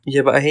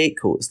Yeah, but I hate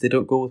coats. They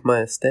don't go with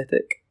my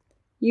aesthetic.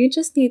 You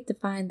just need to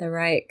find the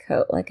right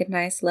coat, like a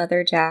nice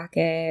leather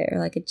jacket or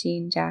like a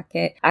jean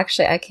jacket.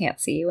 Actually, I can't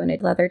see you in a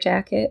leather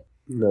jacket.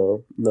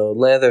 No,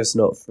 leather's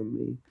not for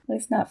me. At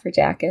least not for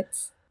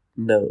jackets.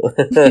 No.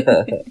 We're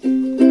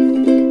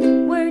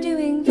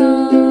doing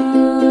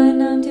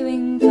fine, I'm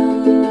doing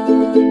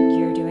fine,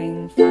 you're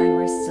doing fine,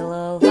 we're still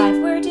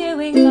alive, we're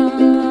doing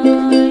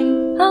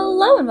fine.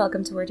 Hello and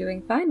welcome to We're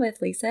Doing Fine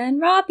with Lisa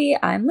and Robbie.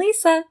 I'm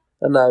Lisa.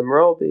 And I'm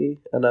Robbie,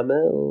 and I'm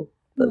ill,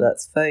 but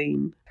that's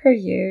fine. Per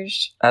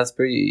usual. As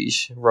per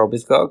usual,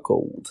 Robbie's got a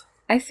cold.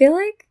 I feel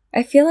like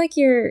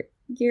your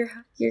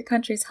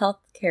country's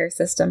healthcare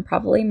system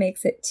probably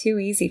makes it too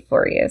easy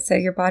for you. So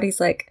your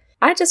body's like,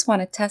 I just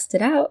want to test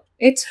it out.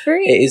 It's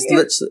free. It is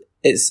literally,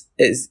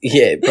 it's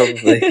yeah,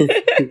 probably.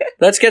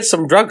 Let's get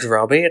some drugs,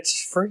 Robbie. It's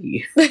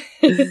free.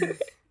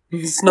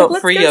 It's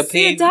not free. Let's go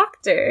see a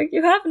doctor.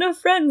 You have no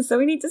friends, so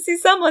we need to see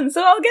someone.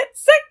 So I'll get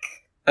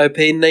sick. I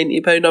pay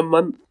 £90 a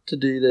month to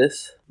do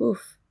this.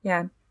 Oof.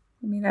 Yeah.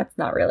 I mean, that's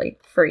not really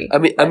free. I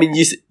mean,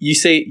 you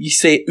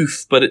say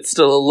oof, but it's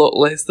still a lot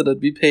less than I'd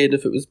be paying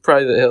if it was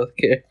private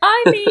healthcare.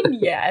 I mean,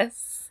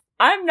 yes.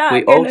 I'm not.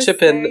 We all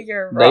chip in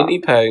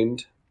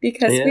 £90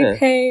 because we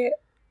pay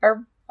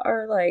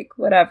our like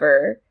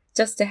whatever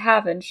just to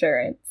have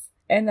insurance,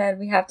 and then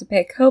we have to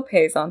pay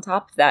co-pays on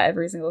top of that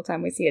every single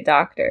time we see a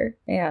doctor,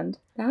 and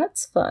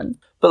that's fun.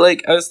 But,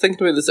 like, I was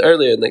thinking about this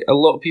earlier, and, like, a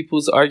lot of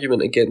people's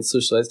argument against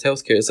socialised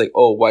healthcare is, like,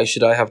 oh, why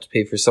should I have to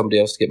pay for somebody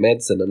else to get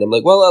medicine? And I'm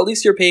like, well, at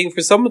least you're paying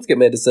for someone to get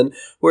medicine,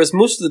 whereas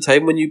most of the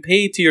time when you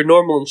pay to your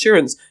normal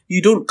insurance,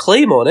 you don't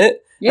claim on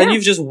it, and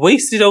you've just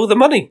wasted all the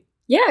money.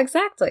 Yeah,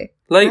 exactly.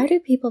 Like, why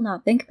do people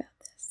not think about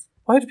this?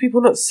 Why do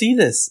people not see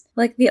this?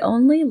 Like, the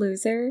only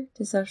loser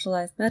to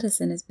socialized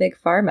medicine is Big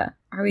Pharma.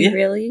 Are we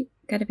really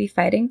going to be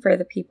fighting for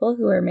the people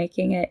who are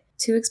making it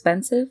too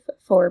expensive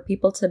for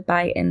people to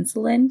buy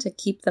insulin to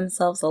keep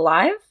themselves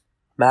alive?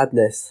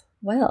 Madness.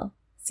 Well,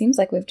 seems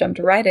like we've jumped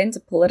right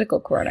into political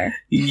corner.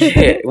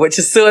 Yeah, which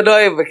is so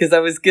annoying because I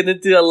was going to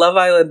do a Love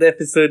Island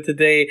episode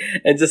today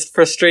and just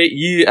frustrate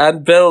you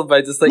and Bill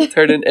by just, like,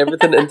 turning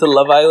everything into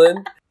Love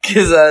Island.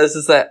 Because I was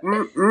just like,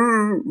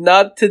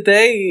 not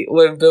today,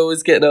 when Bill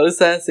was getting all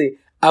sassy.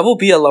 I will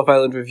be a Love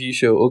Island review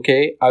show,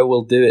 okay? I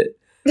will do it.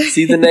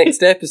 See the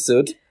next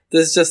episode.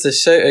 This is just a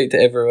shout out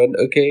to everyone,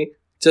 okay?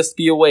 Just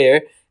be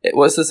aware.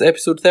 What's this,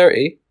 episode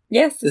 30?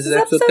 Yes, this is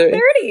episode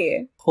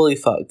 30. Holy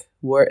fuck.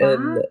 We're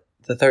in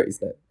the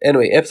 30s now.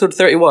 Anyway, episode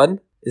 31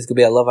 is going to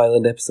be a Love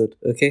Island episode,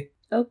 okay?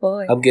 Oh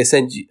boy. I'm going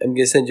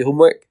to send you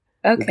homework.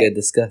 Okay. We're going to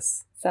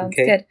discuss. Sounds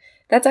good.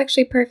 That's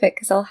actually perfect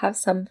because I'll have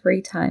some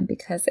free time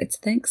because it's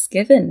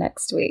Thanksgiving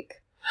next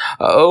week.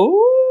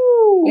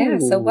 Oh! Yeah,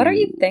 so what are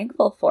you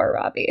thankful for,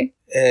 Robbie?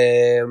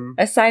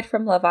 Aside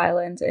from Love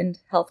Island and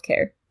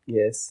healthcare.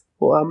 Yes.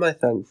 What am I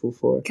thankful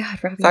for?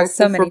 God, Robbie, there's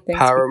so many things.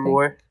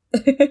 Paramore.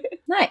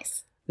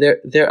 Nice.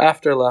 Their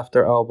After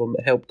Laughter album,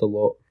 it helped a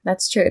lot.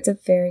 That's true. It's a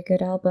very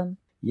good album.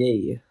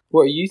 Yay.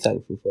 What are you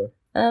thankful for?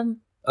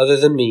 Other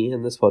than me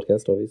in this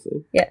podcast,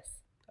 obviously. Yes.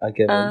 I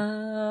give in.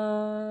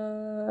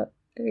 I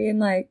mean,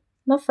 like,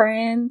 my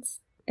friends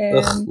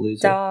and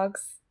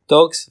dogs.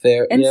 Dogs,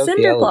 fair. And yeah, okay,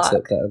 Cinderblock. I'll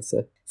accept that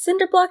answer.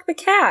 Cinderblock the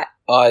cat.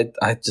 Oh,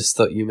 I just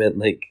thought you meant,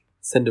 like,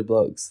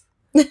 Cinderblocks.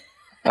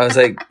 I was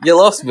like, you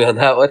lost me on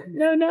that one.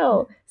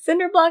 No.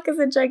 Cinderblock is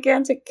a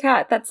gigantic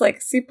cat that's,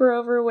 like, super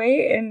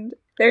overweight, and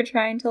they're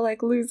trying to,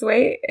 like, lose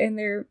weight, and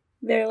they're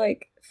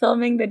like,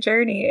 filming the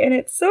journey, and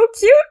it's so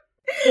cute.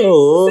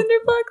 Oh.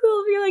 Cinderblock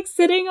will be, like,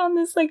 sitting on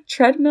this, like,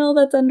 treadmill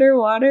that's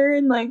underwater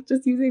and, like,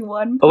 just using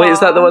one paw. Oh, wait,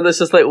 is that the one that's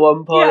just, like,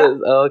 one paw? Yeah.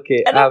 Oh,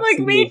 okay. And I'm like,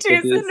 me too,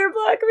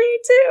 Cinderblock, me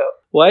too.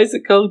 Why is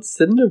it called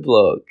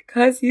Cinderblock?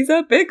 Because he's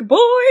a big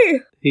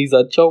boy. He's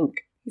a chonk.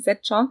 He's a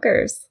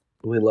chonkers.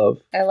 We love.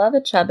 I love a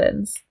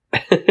chubbins.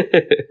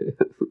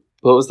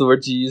 What was the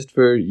word you used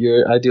for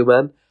your ideal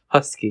man?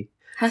 Husky.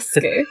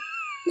 Husky.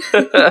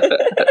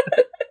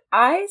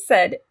 I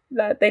said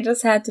that they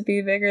just had to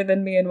be bigger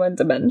than me in one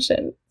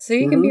dimension. So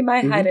you can be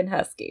my height and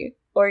husky.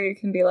 Or you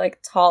can be, like,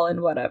 tall and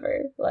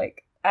whatever.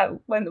 Like,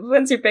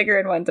 once you're bigger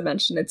in one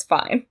dimension, it's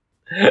fine.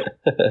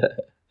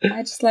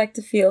 I just like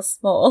to feel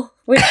small.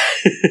 Which,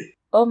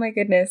 oh my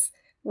goodness.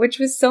 Which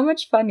was so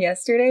much fun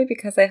yesterday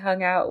because I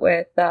hung out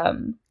with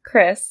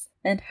Chris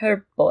and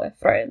her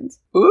boyfriend.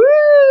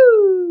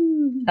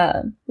 Ooh!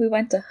 We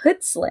went to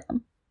Hood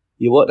Slam.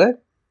 You what now?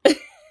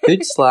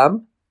 Hood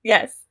Slam?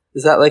 Yes.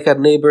 Is that like a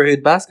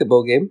neighborhood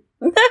basketball game?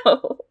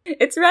 No,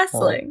 it's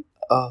wrestling.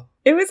 Oh.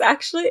 It was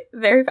actually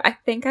I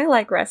think I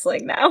like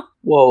wrestling now.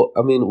 Well,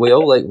 I mean, we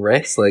all like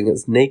wrestling.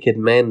 It's naked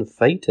men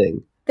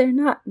fighting. They're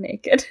not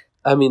naked.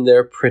 I mean,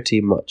 they're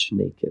pretty much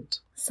naked.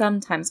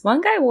 Sometimes.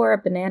 One guy wore a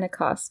banana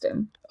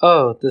costume.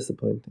 Oh,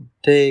 disappointing.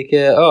 Take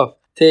it off.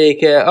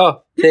 Take it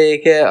off.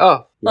 Take it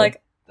off. Yeah,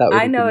 like,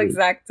 I know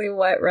exactly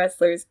what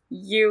wrestlers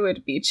you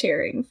would be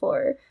cheering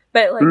for.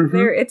 But, like,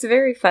 it's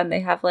very fun. They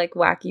have, like,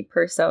 wacky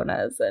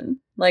personas and,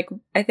 like,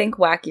 I think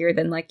wackier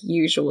than, like,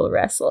 usual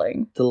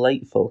wrestling.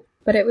 Delightful.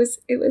 But it was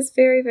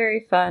very,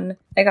 very fun.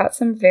 I got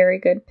some very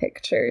good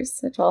pictures,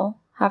 which I'll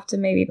have to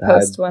maybe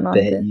post one on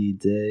Bet you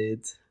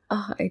did.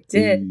 Oh, I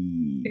did.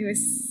 It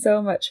was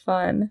so much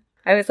fun.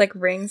 I was like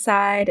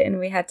ringside and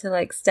we had to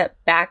like step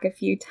back a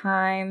few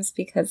times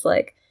because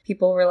like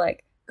people were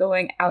like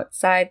going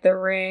outside the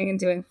ring and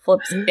doing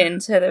flips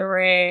into the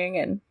ring.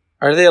 And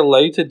are they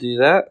allowed to do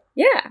that?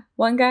 yeah.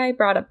 One guy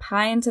brought a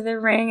pie into the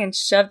ring and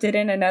shoved it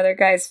in another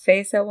guy's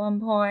face at one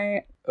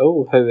point.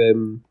 Oh, how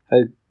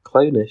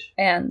clownish.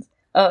 And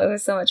it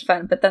was so much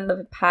fun. But then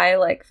the pie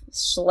like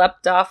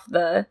schlepped off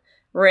the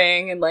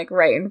ring and like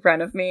right in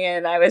front of me,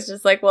 and I was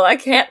just like, well, I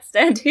can't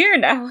stand here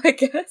now, I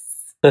guess.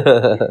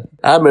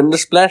 I'm in the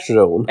splash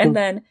zone. And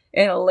then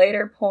in a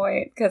later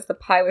point, because the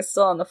pie was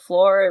still on the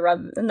floor,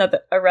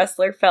 a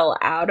wrestler fell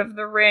out of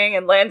the ring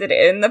and landed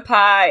in the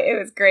pie. It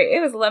was great.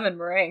 It was lemon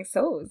meringue,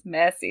 so it was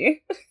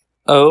messy.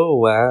 Oh,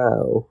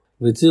 wow.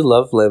 We do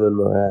love lemon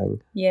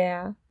meringue.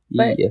 Yeah.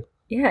 But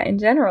yeah, in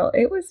general,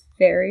 it was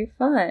very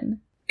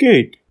fun.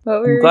 Good.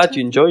 I'm glad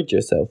you enjoyed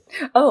yourself.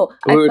 Oh,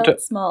 I felt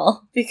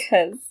small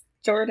because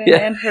Jordan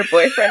and her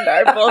boyfriend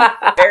are both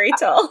very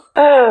tall.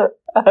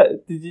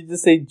 Did you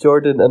just say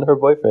Jordan and her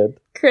boyfriend?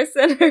 Chris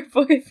and her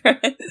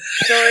boyfriend,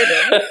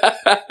 Jordan.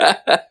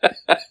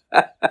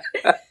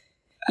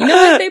 You know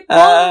what? They both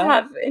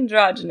have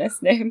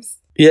androgynous names.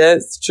 Yeah,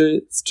 it's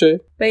true. It's true.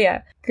 But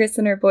yeah, Chris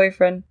and her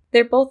boyfriend,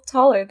 they're both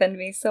taller than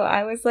me, so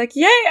I was like,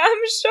 yay, I'm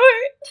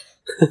short.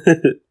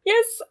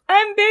 Yes,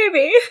 I'm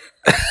baby.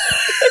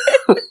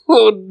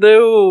 Oh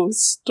no,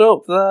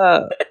 stop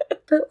that.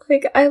 But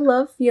like, I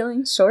love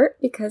feeling short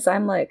because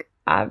I'm like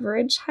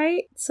average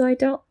height, so I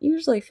don't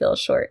usually feel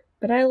short,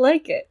 but I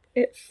like it.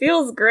 It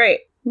feels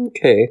great.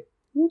 Okay.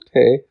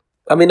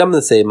 I mean, I'm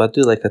the same. I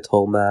do like a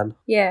tall man.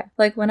 Yeah,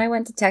 like when I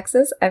went to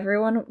Texas,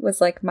 everyone was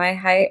like my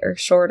height or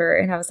shorter,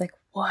 and I was like,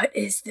 what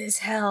is this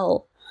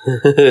hell?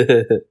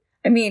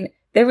 I mean,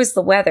 there was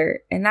the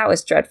weather, and that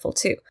was dreadful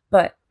too,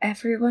 but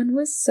everyone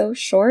was so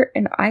short,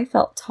 and I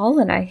felt tall,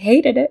 and I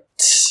hated it.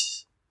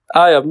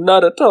 I am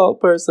not a tall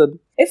person.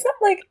 It's not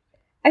like,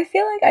 I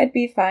feel like I'd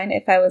be fine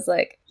if I was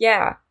like,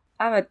 yeah,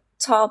 I'm a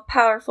tall,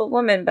 powerful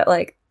woman, but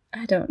like,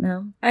 I don't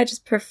know. I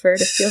just prefer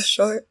to feel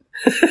short.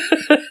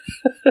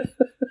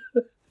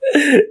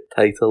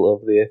 Title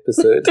of the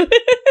episode.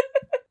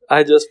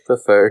 I just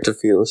prefer to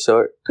feel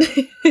short.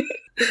 I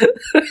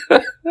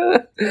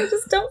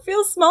just don't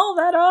feel small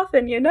that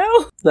often, you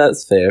know?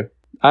 That's fair.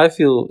 I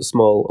feel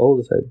small all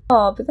the time.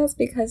 Oh, but that's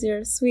because you're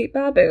a sweet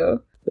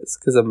babu. It's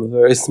because I'm a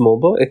very small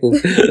boy.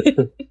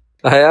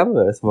 I am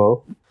very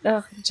small.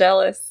 Ugh,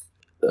 jealous.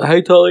 How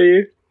tall are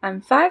you?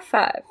 I'm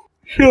 5'5".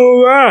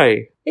 So am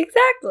I.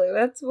 Exactly.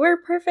 We're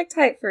perfect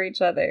height for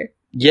each other.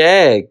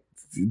 Yeah.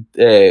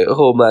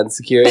 Homeland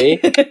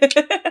Security.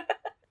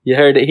 You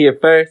heard it here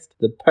first.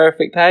 The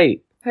perfect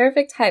height.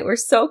 Perfect height. We're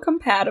so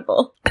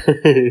compatible.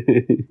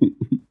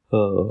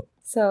 Oh.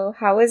 So,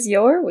 how was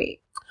your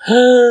week?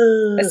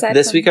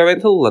 This week I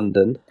went to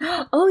London.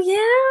 Oh,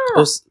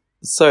 yeah. Oh,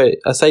 sorry.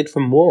 Aside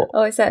from what?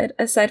 Oh, I said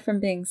aside from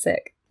being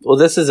sick. Well,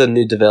 this is a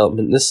new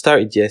development. This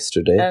started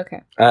yesterday.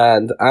 Okay.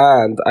 And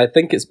I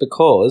think it's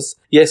because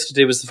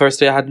yesterday was the first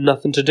day I had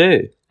nothing to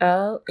do.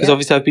 Oh, because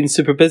obviously I've been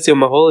super busy on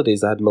my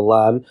holidays. I had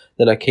Milan,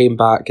 then I came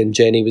back and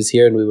Jenny was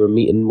here and we were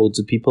meeting loads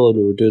of people and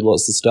we were doing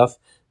lots of stuff.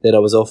 Then I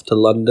was off to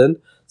London.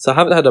 So I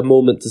haven't had a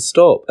moment to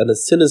stop. And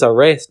as soon as I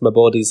rest, my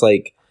body's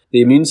like,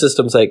 the immune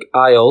system's like,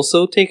 I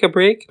also take a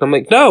break. And I'm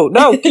like, no,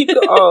 keep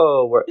going.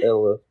 Oh, we're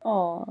ill.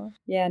 Oh,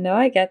 yeah, no,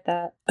 I get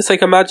that. It's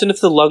like, imagine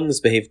if the lungs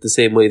behaved the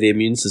same way the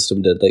immune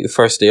system did. Like the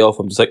first day off,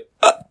 I'm just like,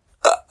 I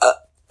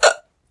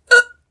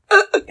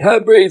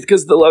can't breathe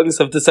because the lungs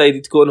have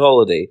decided to go on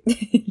holiday.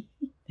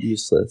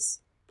 Useless.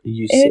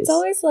 It's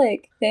always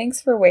like,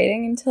 thanks for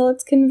waiting until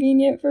it's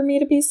convenient for me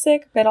to be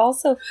sick, but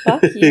also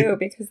fuck you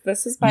because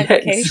this is my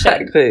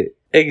vacation.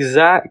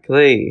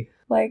 Exactly.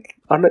 Like,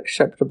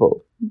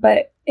 unacceptable.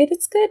 But it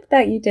is good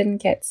that you didn't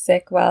get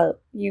sick while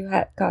you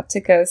got to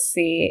go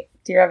see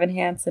Dear Evan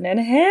Hansen in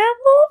Hamilton.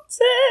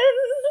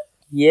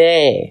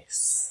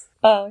 Yes.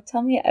 Oh,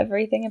 tell me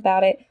everything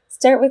about it.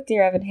 Start with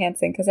Dear Evan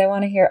Hansen because I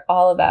want to hear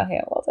all about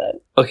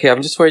Hamilton. Okay,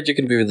 I'm just worried you're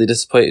going to be really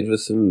disappointed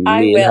with me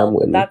and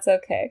Hamilton. That's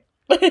okay.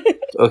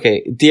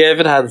 Okay, Dear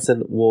Evan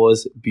Hansen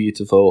was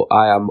beautiful.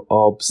 I am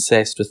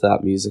obsessed with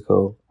that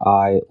musical.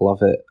 I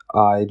love it.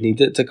 I need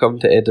it to come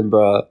to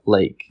Edinburgh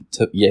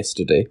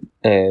yesterday.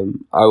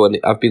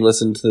 I've been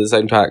listening to the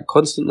soundtrack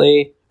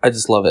constantly. I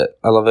just love it.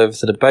 I love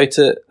everything about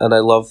it, and I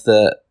love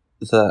that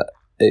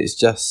it's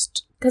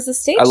just because the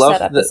stage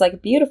setup is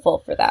like beautiful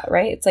for that,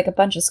 right? It's like a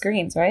bunch of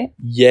screens, right?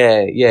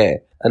 Yeah,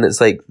 and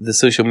it's like the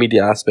social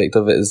media aspect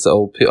of it is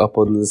all put up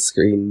on the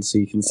screen, so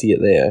you can see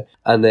it there,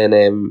 and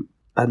then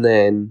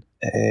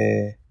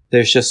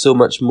there's just so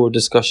much more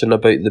discussion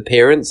about the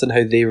parents and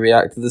how they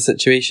react to the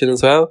situation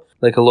as well.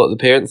 Like a lot of the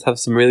parents have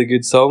some really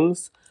good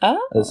songs.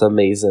 Oh, it's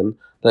amazing.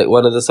 Like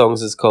one of the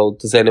songs is called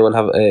 "Does Anyone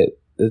Have a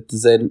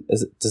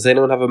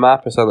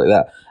Map" or something like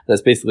that? And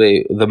it's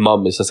basically the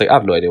mum is just like, I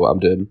have no idea what I'm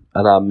doing,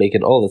 and I'm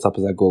making all this up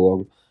as I go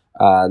along,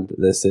 and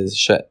this is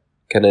shit.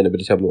 Can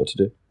anybody tell me what to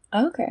do?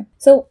 Okay,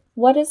 so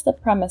what is the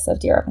premise of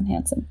Dear Evan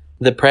Hansen?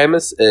 The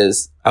premise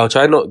is, I'll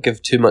try not to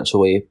give too much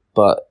away,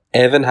 but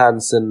Evan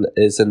Hansen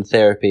is in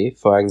therapy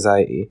for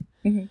anxiety.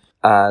 Mhm.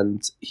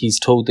 And he's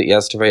told that he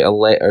has to write a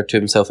letter to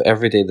himself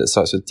every day that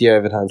starts with, "Dear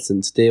Evan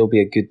Hansen, today will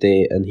be a good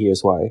day and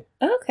here's why."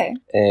 Okay.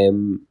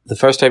 The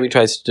first time he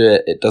tries to do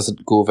it, it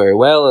doesn't go very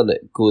well, and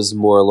it goes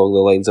more along the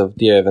lines of,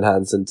 "Dear Evan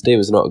Hansen, today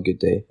was not a good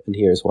day and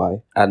here's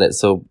why." And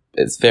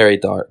it's very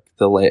dark.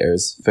 The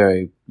letter's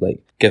very,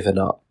 like, given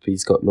up.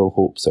 He's got no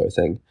hope sort of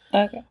thing.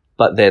 Okay.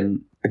 But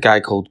then a guy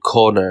called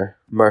Connor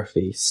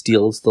Murphy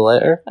steals the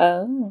letter,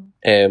 Oh.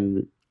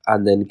 and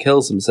then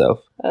kills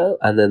himself. Oh.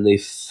 And then they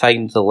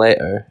find the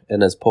letter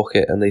in his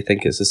pocket and they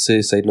think it's a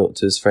suicide note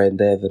to his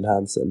friend Evan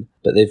Hansen.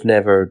 But they've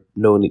never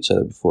known each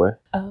other before.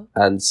 Oh.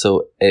 And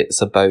so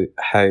it's about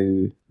how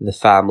the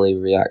family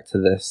react to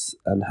this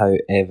and how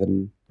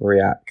Evan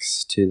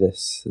reacts to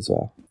this as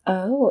well.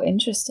 Oh,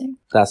 interesting.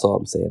 That's all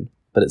I'm saying.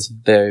 But it's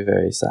very,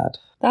 very sad.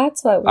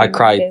 That's what we I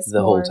cried need is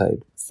the whole more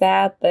time.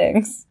 sad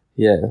things.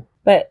 Yeah.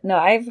 But no,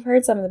 I've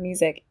heard some of the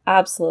music.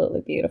 Absolutely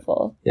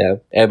beautiful. Yeah.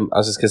 I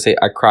was just going to say,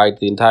 I cried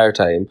the entire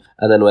time.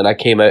 And then when I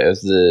came out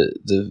of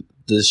the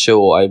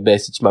show, I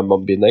messaged my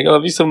mum being like, "I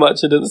love you so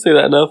much. I didn't say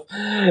that enough."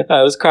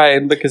 I was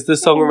crying because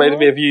this song reminded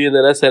me of you. And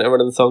then I sent her one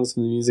of the songs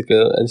from the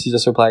musical. And she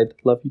just replied,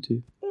 "Love you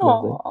too."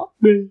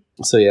 Aww.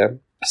 So yeah.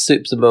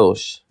 Soups and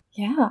Mosh.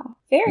 Yeah.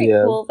 Very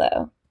Yeah. cool,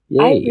 though.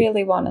 Yay. I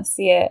really want to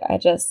see it. I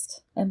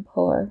just am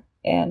poor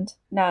and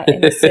not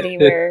in a city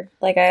where,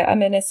 like,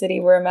 I'm in a city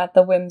where I'm at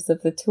the whims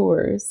of the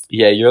tours.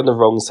 Yeah, you're on the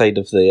wrong side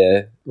of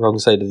the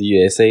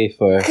USA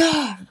for.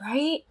 God,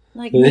 right?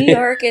 Like, New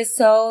York is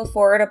so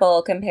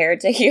affordable compared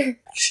to here.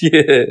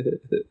 Yeah.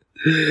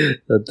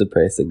 A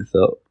depressing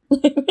thought.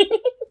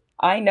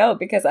 I know,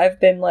 because I've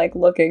been, like,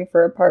 looking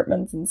for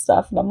apartments and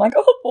stuff, and I'm like,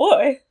 oh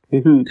boy.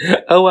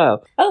 Oh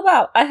wow. Oh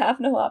wow, I have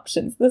no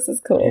options. This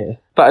is cool. Yeah.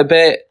 But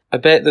I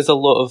bet there's a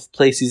lot of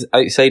places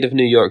outside of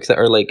New York that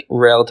are like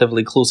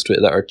relatively close to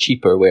it that are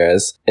cheaper,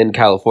 whereas in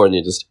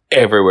California just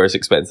everywhere's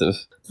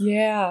expensive.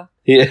 Yeah.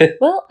 Yeah.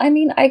 Well, I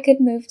mean, I could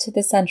move to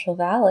the Central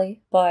Valley,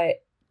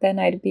 but then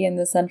I'd be in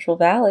the Central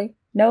Valley.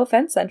 No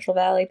offense, Central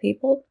Valley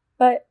people,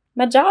 but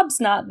my job's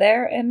not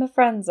there and my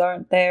friends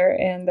aren't there,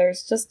 and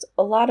there's just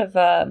a lot of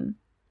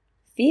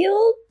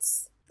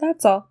fields.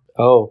 That's all.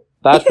 Oh,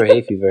 bad for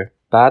hay fever.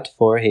 Bad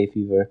for hay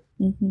fever.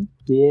 Mm-hmm.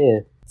 Yeah.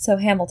 So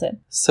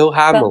Hamilton. So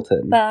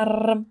Hamilton.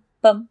 Bum,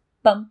 bum,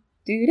 bum,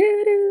 doo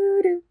doo doo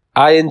doo.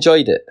 I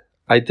enjoyed it.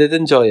 I did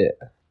enjoy it.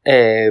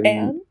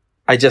 And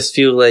I just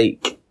feel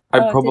like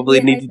I probably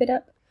did we needed. hype it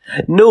up?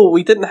 No,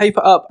 we didn't hype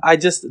it up.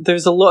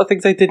 There's a lot of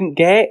things I didn't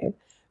get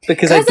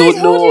because I don't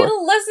I told know. you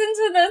to listen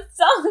to the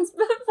songs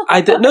before.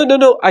 I did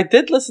no. I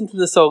did listen to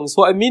the songs.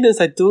 What I mean is,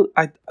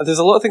 there's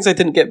a lot of things I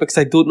didn't get because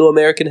I don't know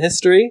American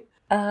history.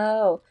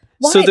 Oh,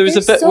 why? So there was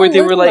a There's bit where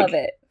they were little like, of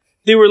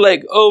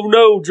it. "Oh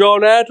no,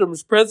 John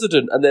Adams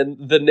president," and then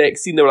the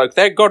next scene they were like,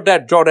 "Thank God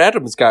that John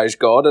Adams guy's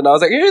gone," and I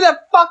was like, "Who the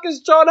fuck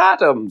is John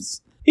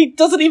Adams? He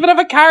doesn't even have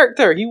a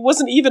character. He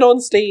wasn't even on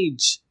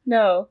stage."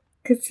 No,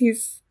 because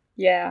he's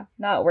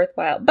not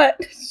worthwhile. But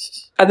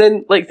And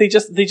then like they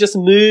just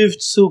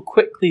moved so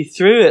quickly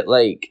through it,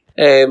 like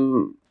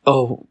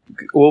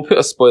we'll put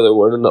a spoiler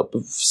warning up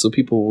so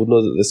people will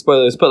know that there's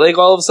spoilers. But like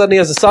all of a sudden he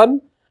has a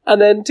son,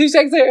 and then 2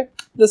 seconds later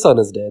the son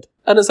is dead,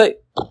 and it's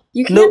like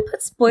you can't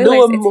put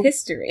spoilers. It's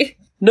history.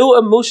 No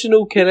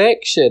emotional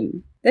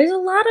connection. There's a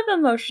lot of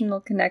emotional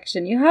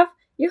connection. You have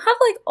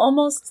like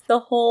almost the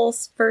whole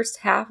first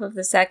half of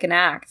the second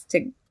act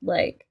to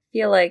like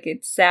feel like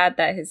it's sad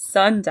that his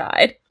son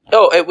died.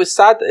 Oh, it was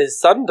sad that his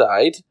son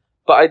died,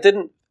 but it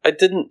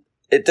didn't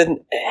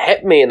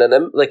hit me in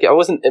I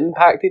wasn't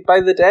impacted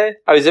by the death.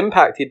 I was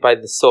impacted by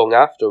the song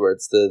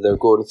afterwards. They're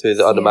going through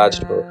the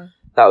unimaginable. Yeah.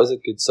 That was a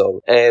good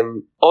song.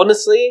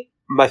 Honestly,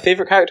 my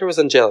favourite character was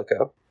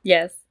Angelica.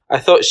 Yes. I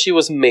thought she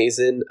was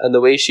amazing, and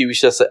the way she was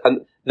just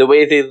and the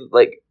way they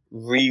like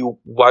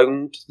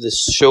rewound the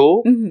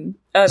show. Mm-hmm.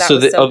 Oh, that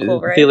was so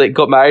cool, right? They like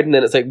got married, and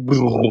then it's like,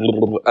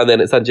 and then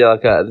it's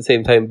Angelica at the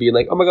same time being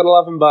like, "Oh my god, I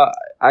love him, but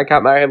I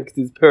can't marry him because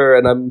he's poor,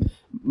 and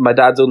my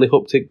dad's only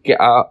hope to get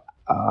a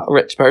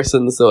rich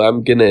person, so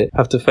I'm gonna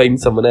have to find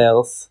someone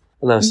else."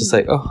 And I was just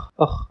like,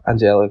 oh,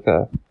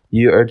 Angelica,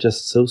 you are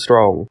just so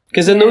strong.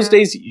 Because in those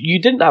days,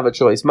 you didn't have a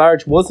choice.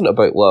 Marriage wasn't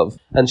about love,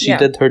 and she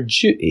did her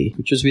duty,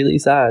 which was really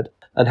sad.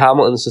 And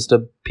Hamilton's just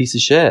a piece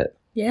of shit.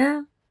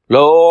 Yeah.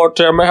 Lord,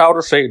 tell me how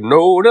to say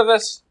no to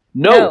this.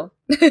 No.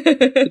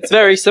 It's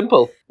very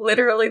simple.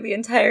 Literally, the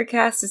entire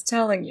cast is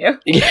telling you.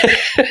 Yeah.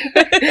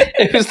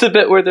 It was the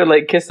bit where they're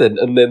like kissing,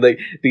 and then like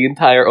the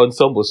entire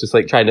ensemble is just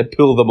like trying to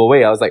pull them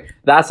away. I was like,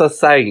 that's a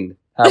sign,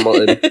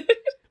 Hamilton.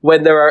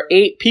 When there are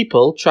 8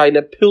 people trying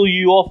to pull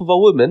you off of a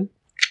woman,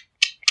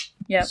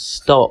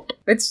 stop.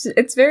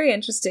 It's very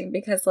interesting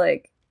because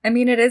like, I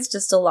mean, it is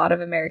just a lot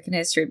of American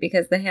history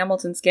because the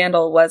Hamilton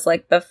scandal was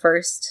like the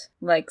first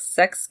like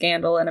sex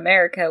scandal in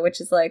America, which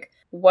is like,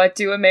 what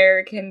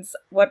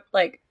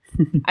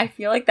I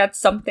feel like that's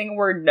something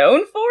we're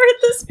known for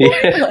at this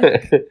point.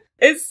 Like,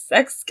 is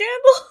sex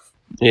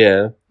scandal?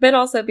 Yeah. But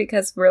also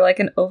because we're like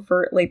an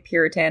overtly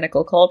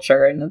puritanical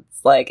culture, and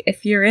it's like,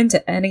 if you're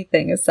into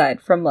anything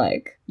aside from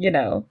like,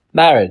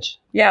 Marriage.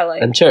 yeah,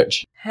 like And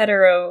church.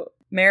 hetero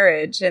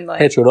marriage and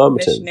like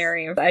Heteronormative.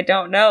 missionary, I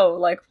don't know,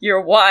 like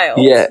you're wild.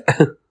 Yeah.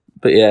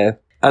 But yeah.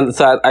 And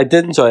so I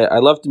did enjoy it. I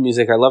loved the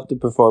music. I loved the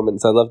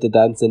performance. I loved the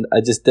dancing.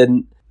 I just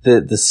didn't,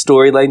 the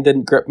storyline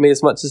didn't grip me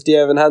as much as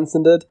Dear Evan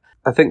Hansen did.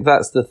 I think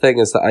that's the thing,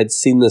 is that I'd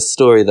seen this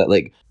story that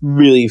like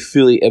really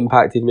fully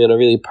impacted me on a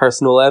really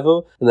personal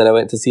level. And then I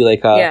went to see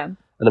like an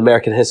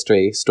American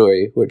history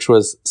story, which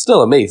was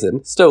still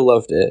amazing. Still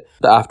loved it.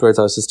 But afterwards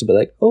I was just a bit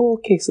like, oh,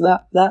 okay, so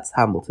that's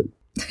Hamilton.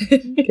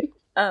 Okay.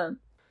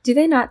 Do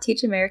they not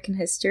teach American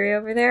history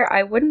over there?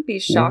 I wouldn't be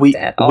shocked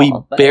at all. We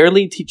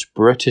barely teach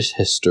British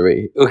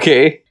history,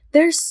 okay?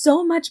 There's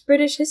so much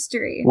British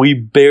history. We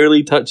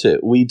barely touch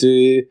it. We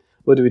do...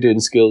 What do we do in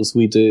schools?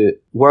 We do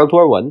World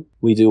War One.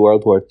 We do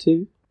World War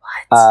Two.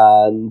 What?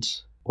 And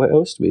what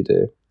else do we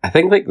do? I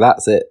think like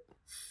that's it.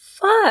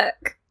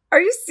 Fuck. Are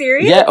you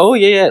serious? Yeah. Oh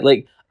yeah.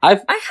 Like I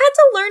had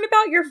to learn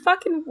about your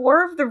fucking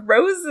War of the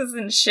Roses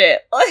and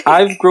shit. Like,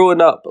 I've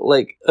grown up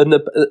like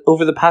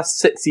over the past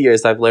 6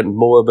 years. I've learned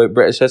more about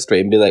British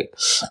history and be like,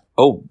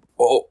 oh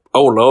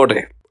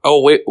lordy.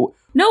 Oh wait.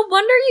 No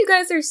wonder you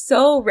guys are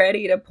so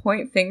ready to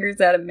point fingers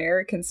at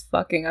Americans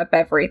fucking up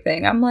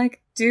everything. I'm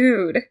like,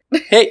 dude.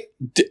 Hey,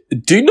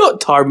 do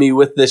not tar me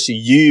with this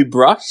you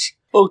brush,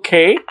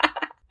 okay?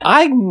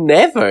 I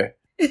never.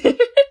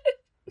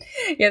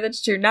 Yeah,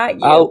 that's true. Not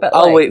you, I'll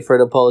like, wait for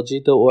an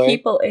apology, don't worry.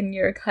 people in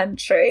your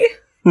country.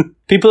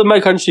 People in my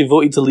country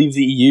voted to leave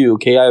the EU,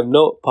 okay? I am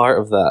not part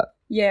of that.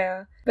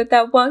 Yeah, but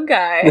that one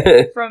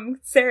guy from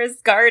Sarah's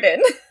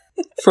Garden...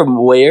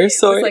 From where,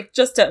 sorry? It's like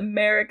just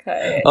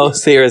America. Oh,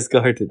 Sarah's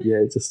Garden.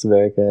 Yeah, just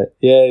America.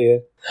 Yeah.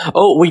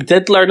 Oh, we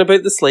did learn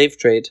about the slave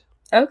trade.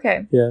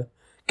 Okay. Yeah.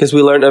 Because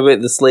we learned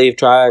about the slave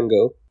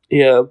triangle.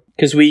 Yeah.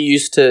 Because we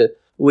used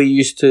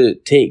to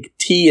take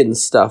tea and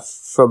stuff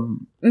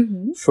from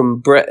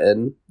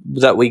Britain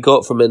that we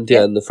got from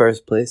India in the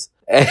first place.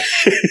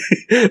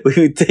 We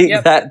would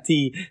take that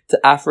tea to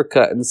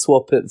Africa and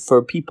swap it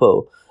for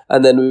people.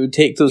 And then we would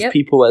take those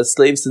people as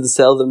slaves and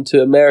sell them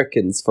to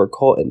Americans for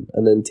cotton,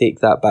 and then take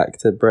that back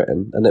to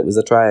Britain. And it was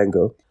a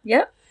triangle.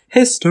 Yep.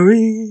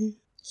 History.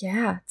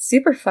 Yeah,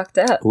 super fucked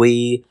up.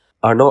 We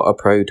are not a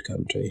proud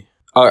country.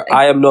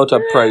 I am not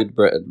a proud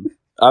Briton.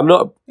 I'm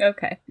not.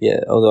 Okay. Yeah,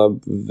 although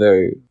I'm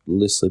very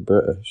loosely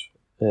British.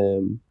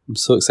 I'm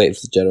so excited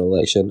for the general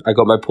election. I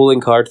got my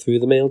polling card through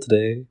the mail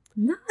today.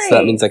 Nice. So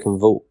that means I can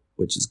vote,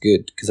 which is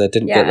good, because I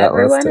didn't get that last time.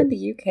 Yeah, everyone in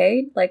the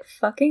UK, like,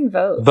 fucking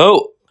vote.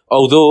 Vote!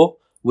 Although...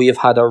 we have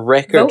had a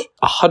record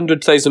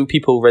 100,000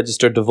 people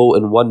registered to vote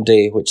in one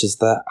day, which is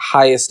the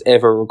highest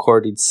ever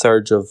recorded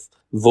surge of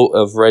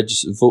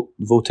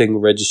voting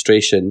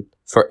registration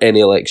for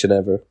any election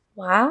ever.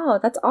 Wow,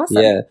 that's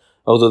awesome. Yeah,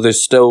 although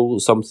there's still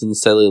something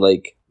silly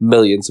like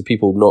millions of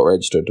people not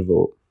registered to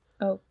vote.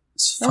 Oh.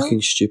 It's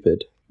fucking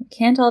stupid. It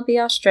can't all be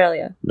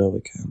Australia. No,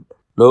 we can't.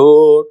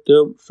 Lord,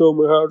 show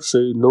me how to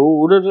say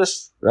no to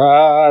this.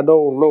 I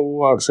don't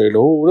know how to say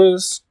no to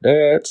this.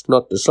 That's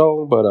not the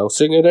song, but I'll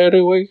sing it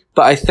anyway.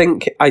 But I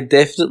think I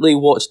definitely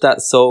watched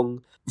that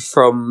song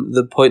from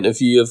the point of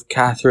view of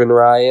Catherine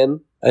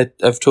Ryan.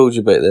 I've told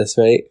you about this,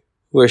 right?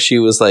 Where she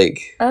was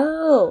like...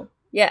 Oh,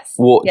 yes.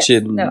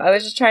 Watching... Yes. No, I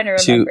was just trying to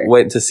remember. She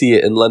went to see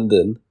it in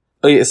London.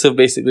 Oh yeah, so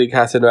basically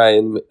Catherine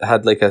Ryan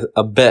had like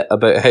a bit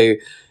about how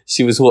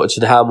she was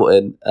watching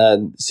Hamilton,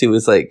 and she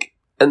was like...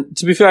 And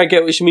to be fair, I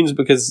get what she means,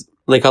 because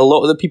like a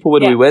lot of the people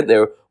when we went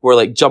there were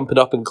like jumping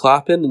up and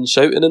clapping and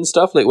shouting and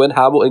stuff. Like when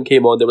Hamilton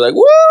came on, they were like,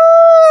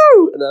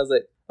 woo! And I was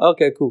like,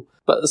 okay, cool.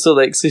 But so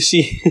like, so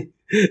she,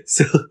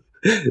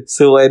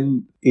 so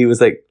when he was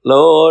like,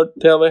 Lord,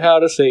 tell me how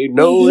to say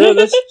no to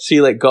this,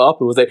 she like got up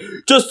and was like,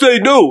 just say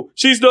no.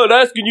 She's not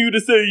asking you to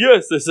say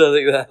yes or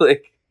something like that.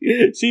 Like,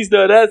 she's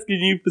not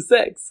asking you for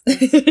sex.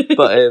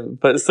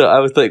 But so I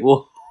was like,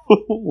 well,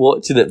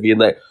 watching it being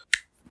like,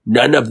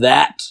 none of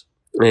that.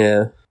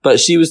 Yeah, but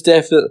she was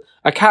definitely...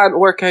 I can't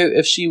work out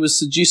if she was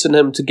seducing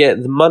him to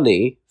get the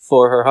money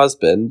for her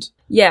husband.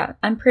 Yeah,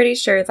 I'm pretty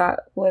sure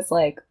that was,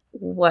 like,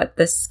 what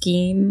the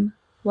scheme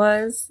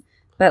was.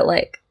 But,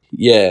 like...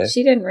 Yeah.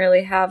 She didn't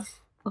really have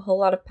a whole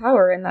lot of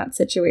power in that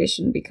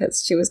situation,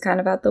 because she was kind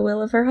of at the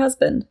will of her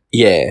husband.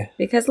 Yeah.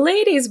 Because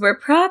ladies were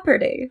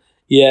property.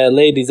 Yeah,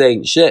 ladies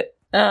ain't shit.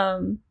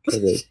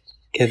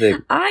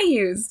 Kidding. I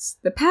used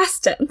the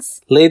past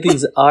tense.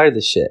 Ladies are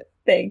the shit.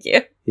 Thank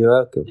you. You're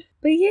welcome.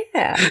 But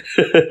yeah.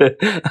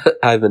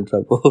 I'm in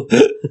trouble.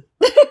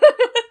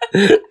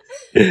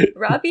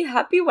 Robbie,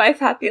 happy wife,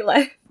 happy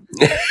life.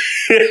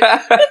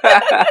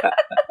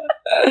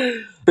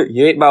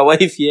 You ain't my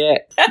wife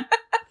yet.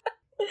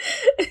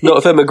 Not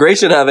if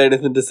immigration have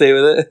anything to say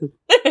with it.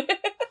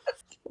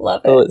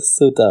 Love it. Oh, it's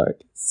so dark.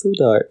 So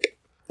dark.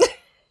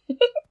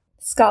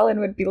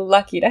 Scotland would be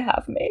lucky to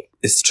have me.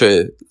 It's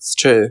true. It's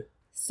true.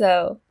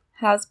 So,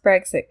 how's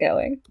Brexit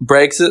going?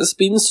 Brexit's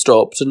been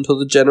stopped until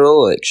the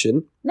general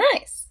election.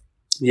 Nice.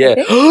 Yeah.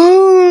 think.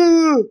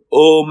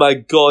 Oh my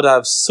god, I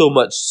have so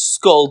much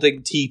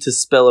scalding tea to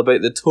spill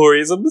about the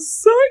Tories. I'm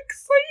so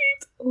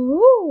excited.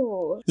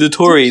 Ooh. The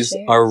Tories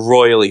share. are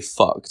royally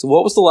fucked.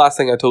 What was the last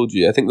thing I told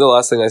you? I think the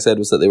last thing I said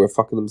was that they were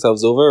fucking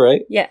themselves over,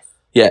 right? Yes.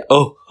 Yeah.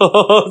 Oh,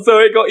 so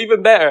it got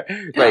even better.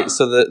 Right.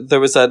 So there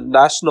was a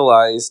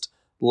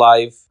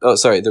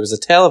there was a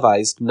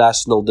televised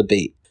national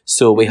debate.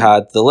 So we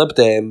had the Lib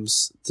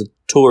Dems, the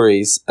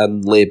Tories,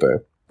 and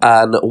Labour.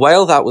 And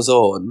while that was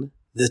on,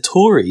 the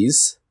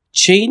Tories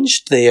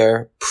changed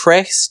their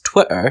press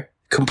Twitter,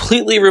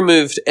 completely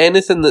removed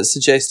anything that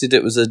suggested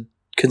it was a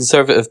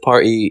Conservative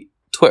Party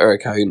Twitter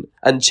account,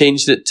 and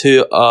changed it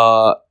to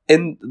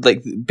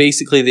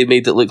basically they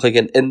made it look like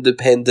an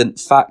independent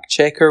fact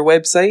checker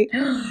website.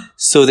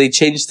 So they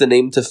changed the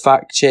name to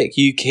Fact Check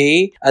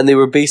UK, and they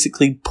were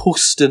basically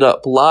posting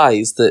up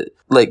lies that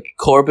like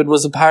Corbyn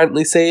was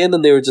apparently saying,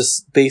 and they were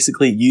just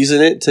basically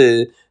using it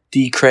to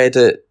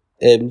decredit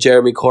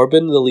Jeremy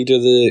Corbyn, the leader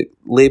of the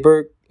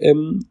Labour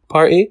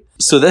party.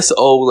 So this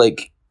all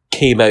like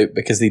came out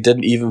because they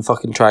didn't even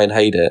fucking try and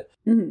hide it.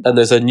 Mm-hmm. And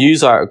there's a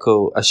news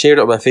article, I shared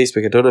it on my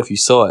Facebook, I don't know if you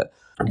saw it.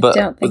 But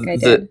I don't think I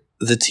did.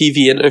 The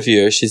TV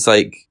interviewer, she's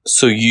like,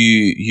 so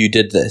you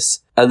did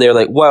this? And they're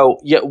like,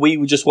 well, yeah, we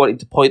were just wanting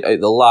to point out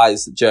the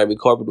lies that Jeremy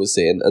Corbyn was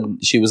saying.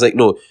 And she was like,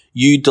 no,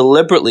 you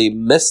deliberately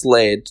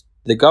misled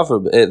the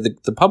government,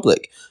 the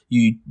public.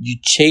 You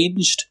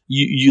changed,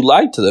 you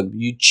lied to them.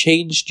 You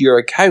changed your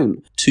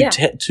account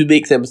to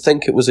make them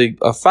think it was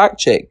a fact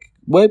check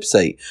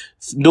website,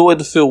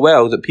 knowing full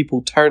well that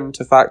people turn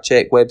to fact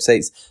check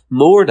websites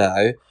more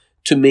now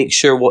to make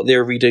sure what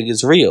they're reading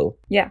is real.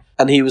 Yeah.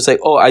 And he was like,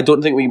 oh, I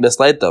don't think we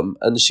misled them.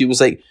 And she was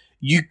like,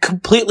 you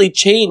completely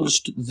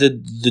changed the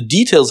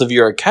details of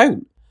your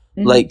account.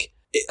 Mm-hmm. Like,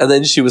 and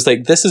then she was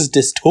like, this is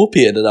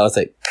dystopian. And I was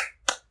like,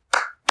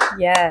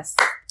 yes.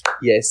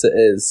 Yes, it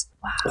is.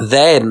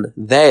 Wow.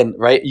 Then,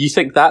 right? You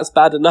think that's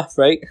bad enough,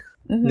 right?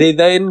 Mm-hmm. They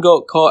then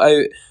got caught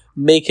out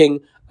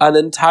making an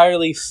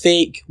entirely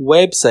fake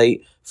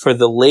website for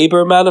the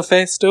Labour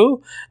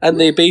manifesto, and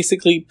they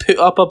basically put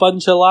up a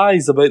bunch of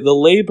lies about the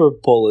Labour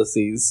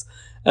policies.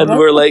 And what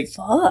we're the like,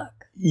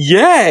 fuck?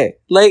 yeah,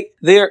 like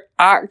they're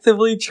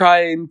actively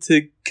trying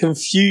to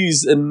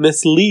confuse and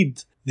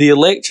mislead the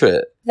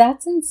electorate.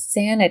 That's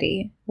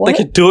insanity. What?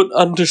 Like, I don't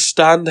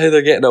understand how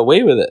they're getting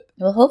away with it.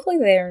 Well, hopefully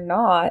they're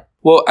not.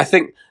 Well, I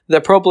think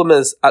the problem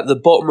is at the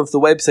bottom of the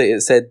website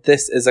it said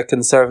this is a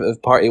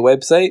Conservative Party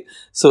website.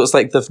 So it's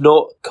like they've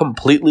not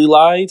completely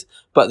lied,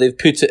 but they've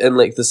put it in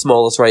like the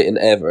smallest writing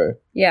ever.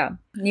 Yeah.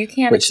 You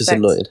can't which expect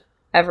is annoying.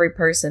 every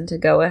person to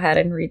go ahead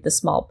and read the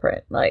small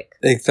print. Like,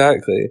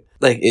 exactly.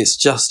 Like, it's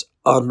just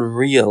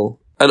unreal.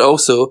 And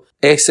also,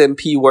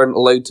 SNP weren't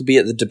allowed to be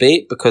at the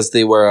debate because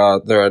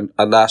they're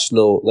a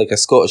national, like a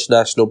Scottish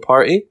national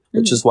party,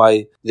 which is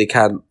why they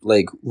can't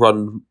like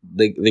run.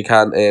 They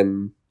can't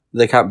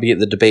be at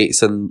the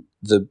debates, and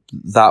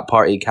that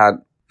party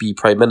can't be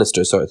prime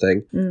minister, sort of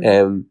thing.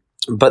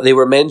 But they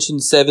were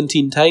mentioned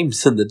 17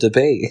 times in the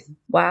debate.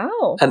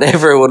 Wow. And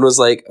everyone was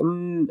like,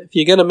 if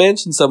you're gonna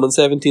mention someone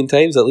 17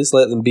 times, at least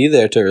let them be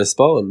there to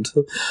respond.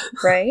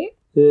 Right?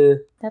 Yeah.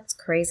 That's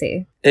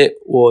crazy. It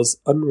was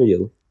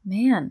unreal.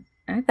 Man,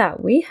 I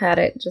thought we had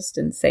it just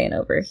insane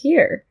over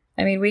here.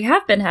 I mean, we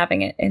have been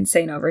having it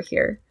insane over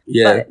here.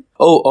 Yeah. But...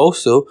 Oh,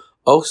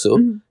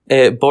 also,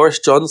 Boris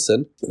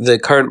Johnson, the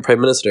current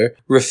Prime Minister,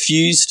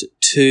 refused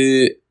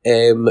to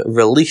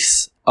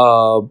release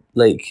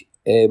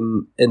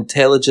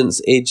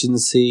intelligence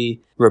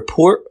agency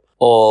report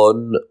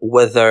on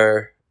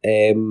whether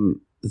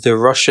the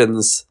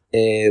Russians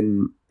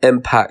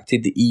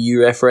impacted the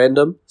EU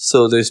referendum.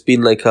 So there's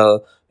been like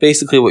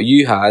basically what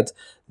you had.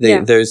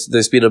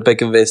 There's been a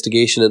big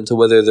investigation into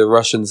whether the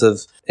Russians have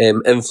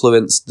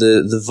influenced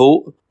the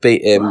vote,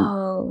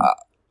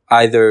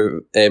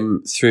 either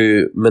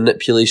through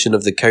manipulation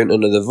of the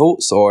counting of the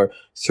votes or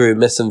through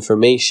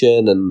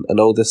misinformation and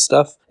all this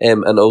stuff,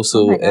 and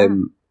also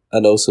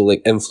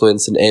like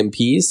influencing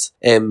MPs.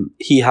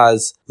 He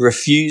has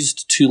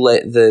refused to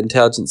let the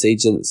intelligence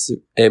agents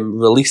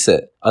release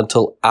it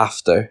until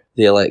after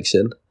the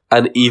election.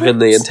 And even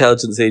the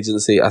intelligence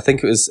agency, I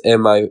think it was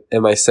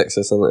MI6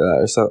 or something like that,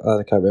 or something,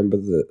 I can't remember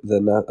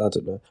I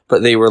don't know.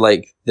 But they were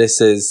like,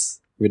 this is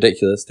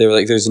ridiculous. They were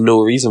like, there's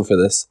no reason for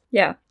this.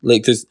 Yeah.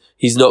 Like,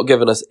 he's not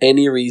given us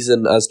any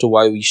reason as to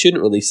why we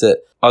shouldn't release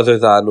it, other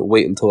than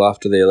wait until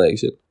after the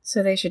election.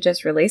 So they should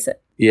just release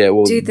it. Yeah,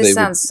 well... Dude, this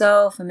sounds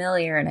so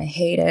familiar and I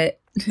hate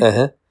it.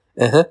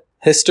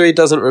 History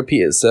doesn't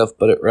repeat itself,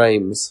 but it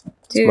rhymes.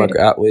 Dude, it's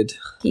Margaret Atwood.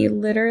 He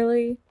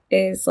literally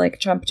is like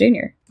Trump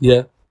Jr.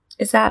 Yeah.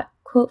 Is that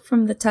quote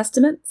from the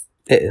Testaments?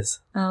 It is.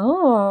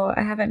 Oh,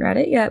 I haven't read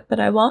it yet, but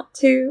I want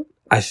to.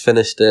 I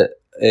finished it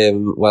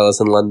while I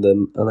was in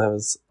London, and I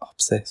was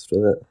obsessed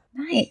with it.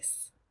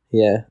 Nice.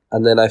 Yeah,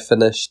 and then I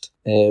finished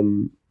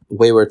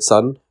Wayward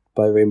Son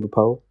by Rainbow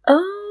Powell.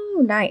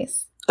 Oh,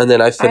 nice. And then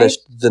I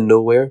finished The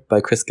Nowhere by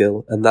Chris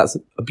Gill, and that's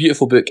a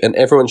beautiful book, and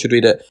everyone should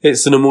read it.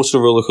 It's an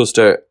emotional roller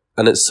coaster,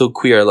 and it's so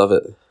queer. I love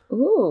it.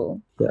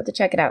 Ooh. I'll have to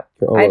check it out.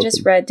 You're all I just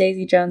welcome. read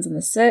Daisy Jones and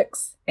the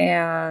Six,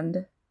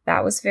 and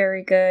that was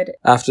very good.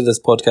 After this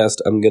podcast,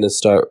 I'm going to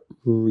start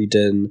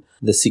reading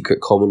The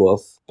Secret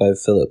Commonwealth by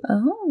Philip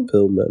Oh,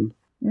 Pullman.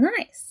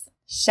 nice.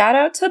 Shout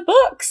out to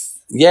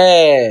books.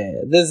 Yeah,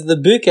 this is the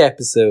book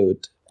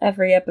episode.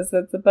 Every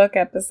episode's a book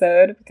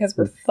episode because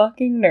we're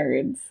fucking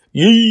nerds.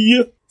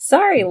 Yeah.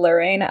 Sorry,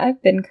 Lorraine,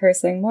 I've been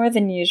cursing more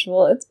than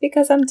usual. It's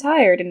because I'm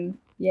tired and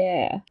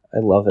yeah. I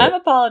love it. I'm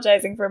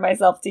apologizing for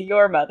myself to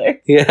your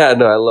mother. Yeah,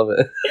 no, I love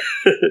it.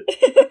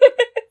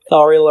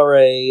 Sorry,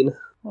 Lorraine.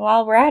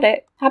 While we're at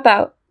it, how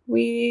about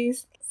we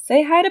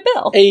say hi to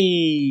Bill?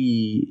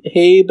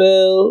 Hey,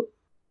 Bill.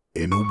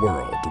 In a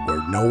world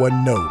where no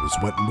one knows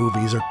what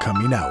movies are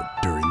coming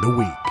out during the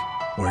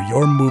week, where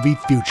your movie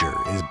future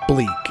is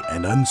bleak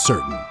and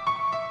uncertain,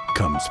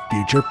 comes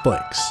Future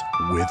Flicks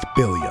with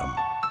Billiam.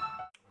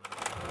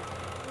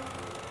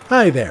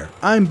 Hi there,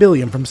 I'm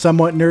Billiam from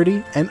Somewhat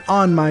Nerdy, and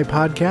on my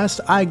podcast,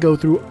 I go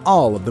through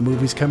all of the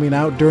movies coming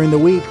out during the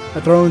week. I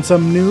throw in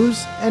some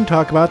news and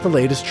talk about the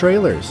latest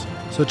trailers.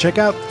 So check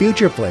out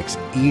Future Flicks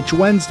each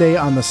Wednesday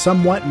on the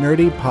Somewhat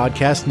Nerdy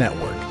Podcast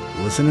Network.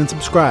 Listen and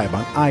subscribe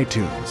on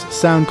iTunes,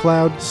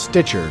 SoundCloud,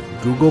 Stitcher,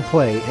 Google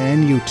Play,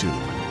 and YouTube.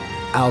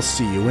 I'll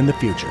see you in the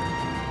future.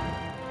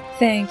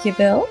 Thank you,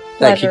 Bill.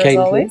 Thank you, Pleasure as kindly.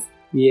 always.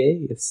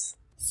 Yes.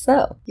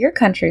 So, your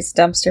country's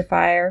dumpster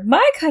fire.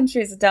 My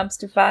country's a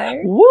dumpster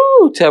fire.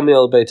 Woo! Tell me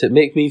all about it.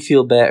 Make me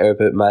feel better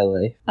about my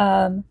life.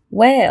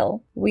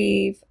 Well,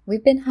 we've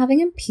been having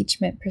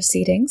impeachment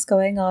proceedings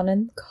going on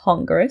in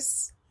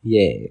Congress.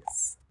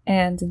 Yes.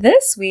 And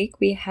this week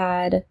we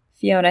had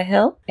Fiona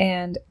Hill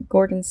and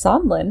Gordon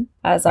Sondland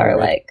as our,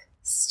 Alright.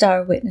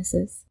 star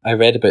witnesses. I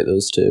read about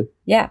those two.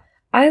 Yeah,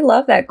 I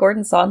love that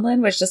Gordon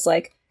Sondland was just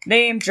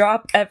name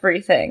drop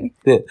everything.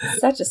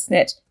 Such a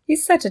snitch.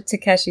 He's such a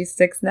Takeshi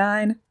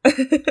 6ix9ine.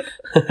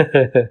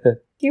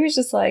 He was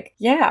just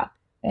yeah,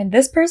 and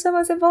this person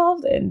was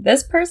involved, and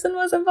this person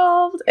was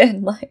involved,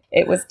 and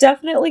it was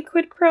definitely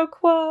quid pro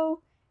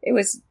quo. It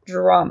was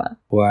drama.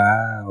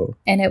 Wow.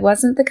 And it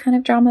wasn't the kind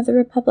of drama the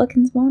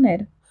Republicans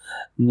wanted.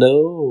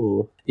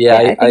 No. Yeah,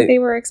 I think they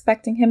were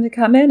expecting him to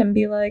come in and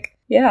be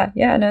yeah,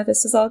 no,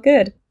 this is all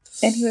good.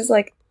 And he was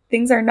like,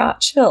 things are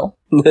not chill.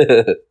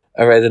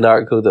 I read an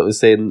article that was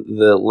saying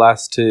the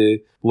last two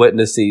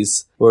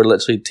witnesses were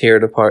literally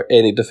tearing apart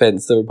any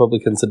defense the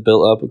Republicans had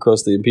built up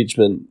across the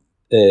impeachment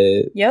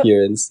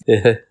hearings.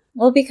 Yeah.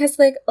 Well, because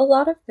a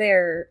lot of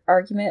their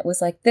argument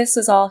was this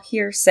is all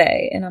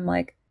hearsay. And I'm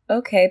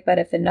okay, but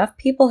if enough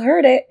people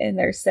heard it and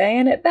they're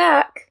saying it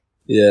back,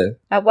 Yeah.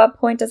 at what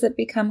point does it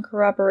become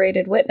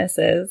corroborated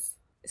witnesses?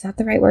 Is that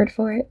the right word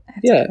for it?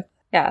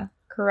 Yeah,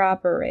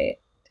 corroborate.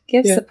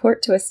 Give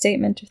support to a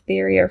statement or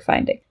theory or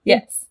finding.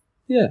 Yes.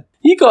 Yeah.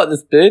 You got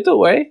this, boo, don't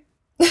worry.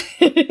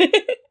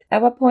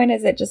 At what point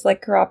is it just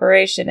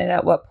corroboration, and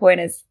at what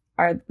point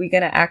are we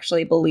going to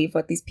actually believe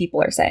what these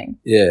people are saying?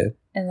 Yeah.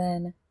 And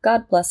then,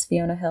 God bless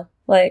Fiona Hill.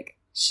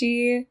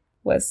 She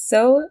was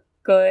so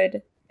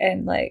good,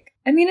 and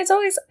it's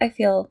always, I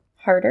feel,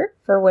 harder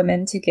for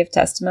women to give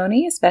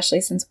testimony,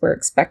 especially since we're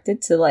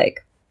expected to,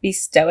 be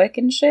stoic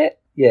and shit.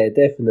 Yeah,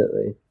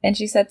 definitely. And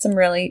she said some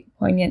really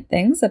poignant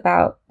things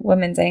about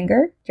women's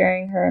anger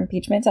during her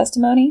impeachment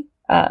testimony.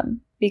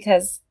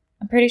 Because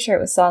I'm pretty sure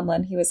it was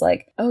Sondland. He was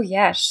oh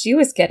yeah, she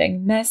was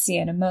getting messy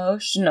and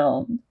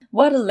emotional.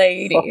 What a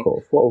lady. Fuck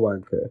off. What a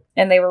wanker.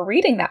 And they were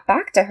reading that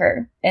back to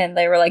her. And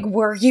they were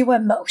were you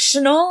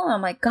emotional?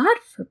 I'm God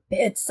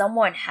forbid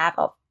someone have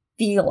a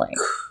feeling.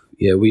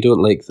 Yeah, we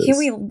don't like this.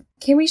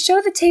 Can we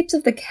show the tapes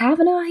of the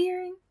Kavanaugh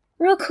hearing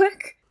real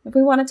quick? If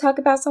we want to talk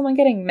about someone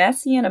getting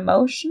messy and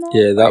emotional.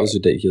 Yeah, that was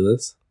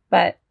ridiculous.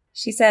 But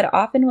she said,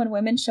 often when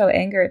women show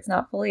anger, it's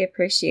not fully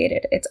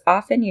appreciated. It's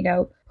often,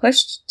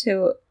 pushed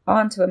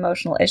onto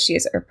emotional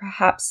issues or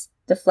perhaps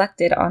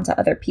deflected onto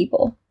other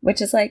people.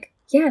 Which is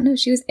yeah, no,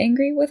 she was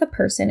angry with a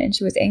person and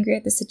she was angry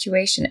at the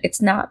situation.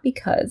 It's not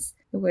because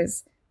it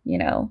was,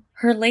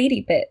 her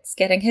lady bits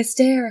getting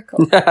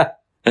hysterical.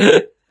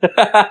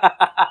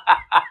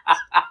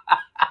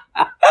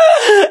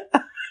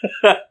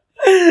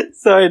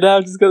 Sorry, now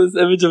I've just got this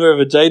image of her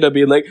vagina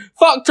being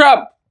fuck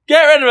Trump!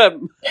 Get rid of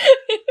him!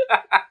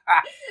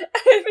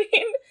 I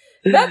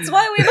mean, that's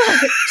why we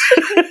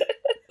march.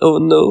 Oh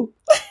no.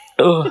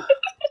 Oh,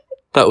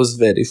 that was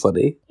very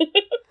funny.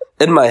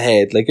 In my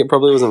head, it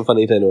probably wasn't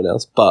funny to anyone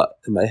else, but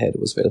in my head it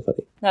was very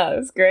funny. That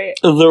was great.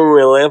 It was a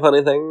really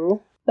funny thing.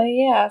 But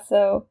yeah,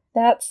 so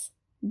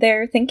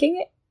they're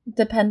thinking,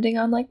 depending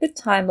on the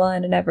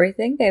timeline and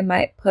everything, they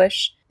might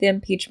push the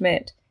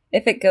impeachment.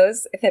 If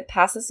it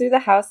passes through the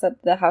House,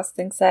 that the House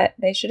thinks that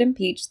they should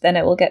impeach, then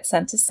it will get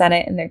sent to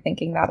Senate, and they're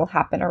thinking that'll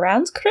happen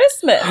around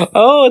Christmas.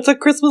 Oh, it's a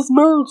Christmas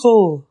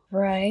miracle.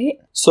 Right?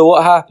 So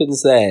what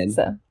happens then?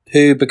 So,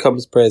 Who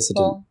becomes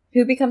president? well,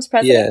 who becomes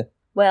president? Yeah.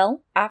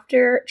 Well,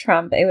 after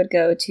Trump, it would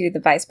go to the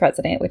vice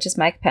president, which is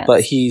Mike Pence.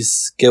 But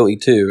he's guilty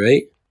too,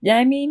 right? Yeah,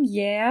 I mean,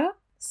 yeah.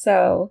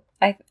 So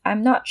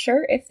I'm not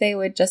sure if they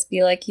would just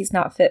be he's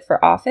not fit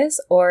for office,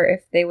 or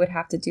if they would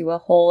have to do a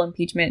whole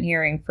impeachment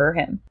hearing for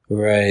him.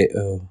 Right.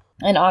 Oh.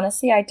 And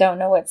honestly, I don't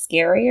know what's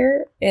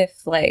scarier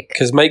if, like,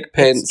 Because Mike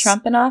Pence... it's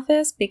Trump in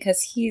office,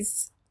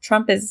 because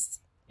Trump is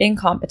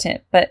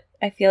incompetent, but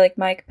I feel like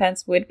Mike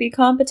Pence would be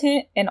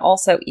competent and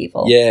also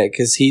evil. Yeah,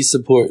 because he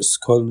supports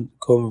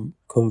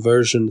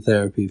conversion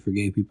therapy for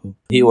gay people.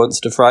 He wants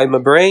to fry my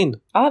brain.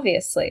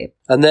 Obviously.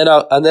 And then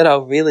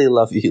I'll really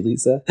love you,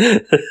 Lisa.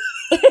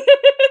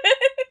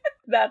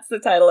 That's the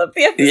title of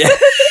the episode.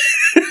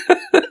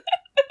 Yeah.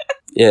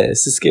 Yeah,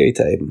 it's a scary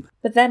time.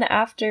 But then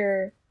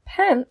after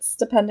Pence,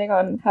 depending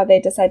on how they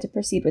decide to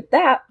proceed with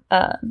that,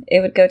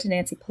 it would go to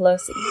Nancy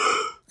Pelosi.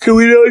 Can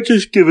we not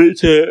just give it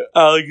to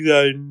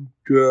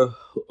Alexandra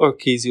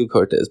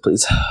Ocasio-Cortez,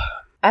 please?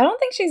 I don't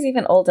think she's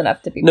even old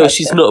enough to be No, president.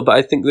 she's not, but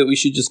I think that we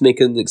should just make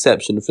an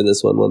exception for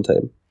this one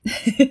time.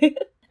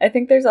 I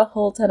think there's a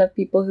whole ton of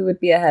people who would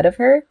be ahead of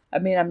her. I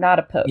mean, I'm not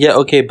opposed. Yeah,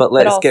 okay, but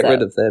let's get also-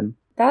 rid of them.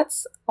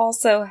 That's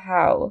also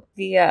how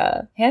the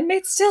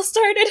Handmaid's Tale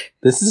started.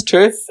 This is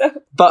true,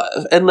 So, but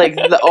in like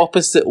the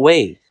opposite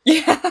way.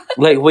 yeah.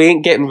 Like, we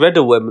ain't getting rid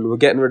of women, we're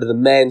getting rid of the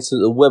men so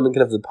that the women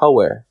can have the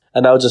power.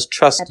 And I'll just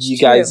trust That's you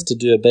true. guys to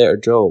do a better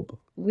job.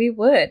 We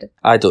would.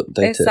 I don't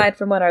doubt it. Aside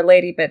from when our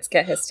lady bits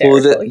get Well,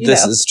 hysterical,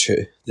 this is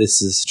true.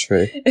 This is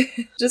true.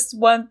 Just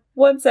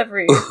once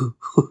every,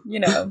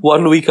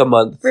 1 week a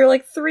month. for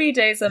like 3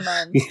 days a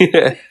month.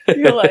 Yeah.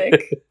 You're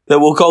like, Then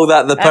we'll call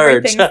that the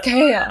purge. everything's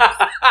chaos.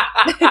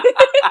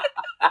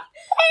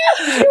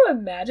 Could you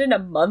imagine a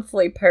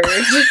monthly purge?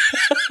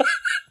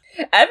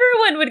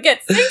 Everyone would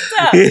get synced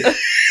up.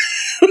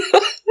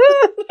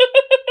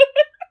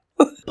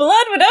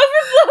 Blood would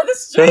overflow the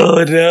streets.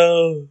 Oh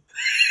no.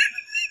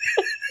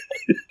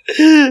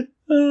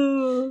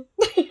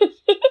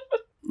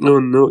 Oh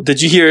no.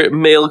 Did you hear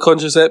male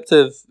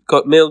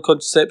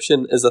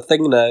contraception is a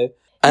thing now?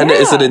 And it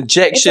is an Yeah.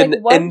 injection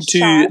It's like one into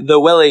shot. the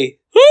willy.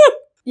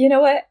 You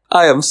know what?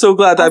 I am so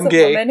glad As I'm a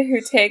gay. woman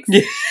who takes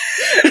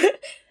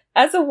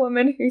as a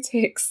woman who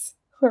takes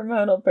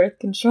hormonal birth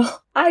control,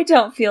 I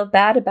don't feel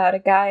bad about a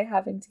guy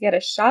having to get a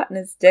shot in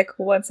his dick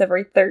once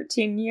every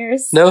 13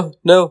 years.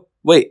 No.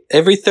 Wait,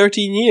 every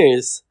 13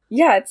 years?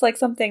 Yeah, it's like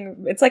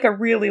a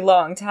really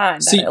long time.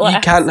 So that it you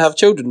lasts. can't have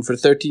children for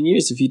 13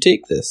 years if you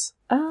take this.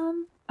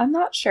 I'm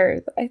not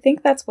sure. I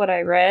think that's what I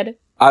read.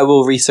 I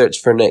will research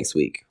for next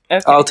week.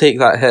 Okay. I'll take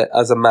that hit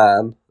as a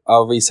man.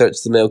 I'll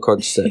research the male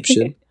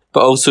contraception.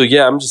 But also,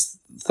 yeah, I'm just,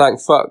 thank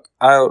fuck.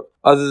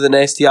 Other than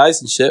STIs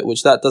and shit,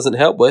 which that doesn't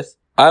help with,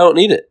 I don't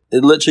need it.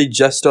 It literally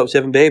just stops you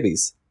having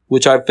babies,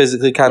 which I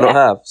physically cannot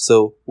have.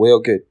 So, we're all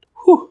good.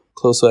 Whew,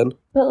 close one.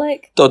 But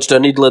like, Dodged a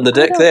needle in the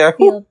dick I don't there.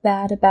 feel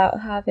bad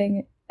about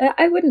having.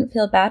 I wouldn't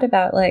feel bad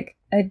about like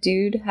a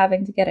dude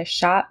having to get a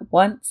shot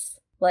once.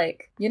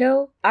 Like,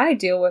 I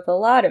deal with a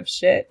lot of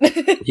shit.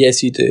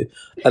 Yes, you do.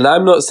 And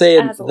I'm not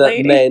saying As a that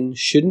lady. men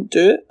shouldn't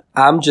do it.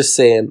 I'm just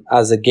saying,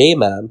 as a gay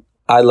man,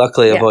 I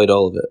luckily Yeah. avoid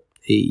all of it.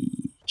 Hey.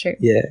 True.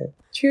 Yeah.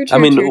 True. I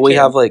mean, we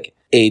true. have like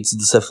AIDS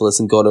and syphilis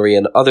and gonorrhea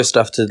and other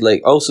stuff to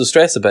like also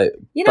stress about.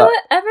 You know but-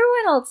 what?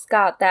 Everyone else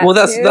got that. Well,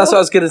 that's too. what I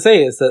was going to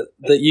say, is that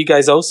you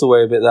guys also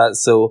worry about that.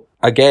 So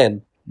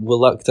again, we're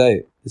lucked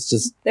out. It's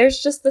just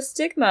There's just the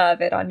stigma of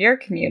it on your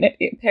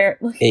community,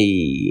 apparently.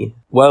 a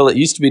well, it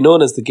used to be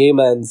known as the gay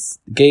man's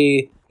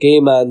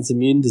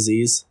immune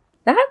disease.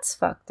 That's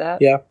fucked up.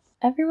 Yeah.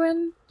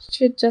 Everyone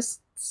should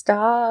just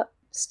stop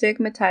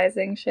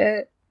stigmatizing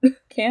shit.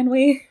 Can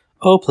we?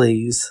 Oh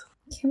please,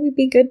 Can we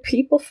be good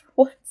people for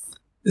once?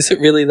 is it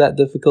really that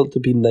difficult to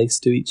be nice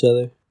to each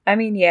other? I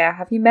mean, yeah.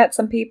 Have you met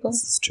some people?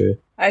 This is true.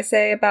 I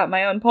say about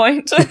my own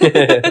point.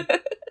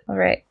 All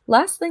right.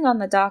 Last thing on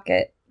the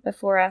docket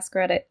before Ask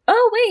Reddit.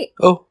 Oh, wait.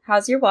 Oh,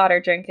 How's your water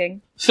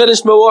drinking?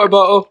 finished my water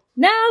bottle.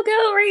 Now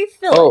go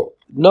refill it. Oh,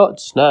 not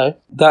just now.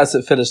 That's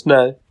it. Finished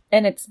now.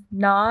 And it's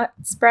not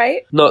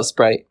Sprite? Not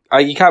Sprite.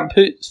 You can't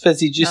put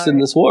fizzy juice in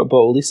Alright. this water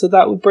bottle, Lisa.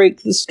 That would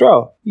break the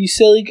straw. You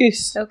silly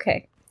goose.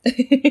 Okay.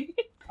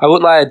 I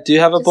won't lie, I do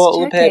have a Just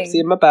bottle of checking. Pepsi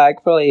in my bag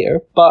for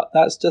later, but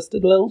that's just a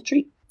little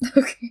treat.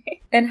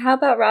 Okay. And how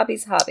about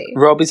Robbie's hobby?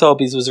 Robbie's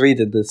Hobbies was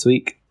reading this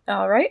week.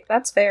 All right.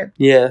 That's fair.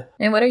 Yeah.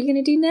 And what are you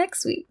going to do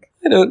next week?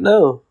 I don't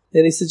know.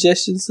 Any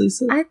suggestions,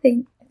 Lisa? I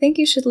think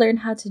you should learn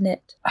how to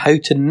knit. How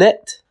to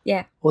knit?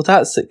 Yeah. Well,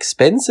 that's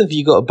expensive.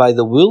 You got to buy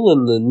the wool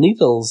and the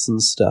needles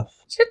and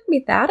stuff. Shouldn't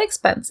be that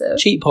expensive.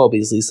 Cheap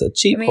hobbies, Lisa.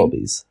 Cheap I mean-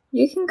 hobbies.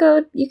 You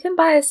can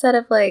buy a set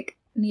of like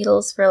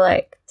needles for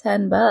like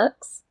 $10.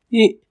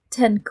 You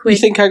 10 quid.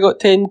 think I got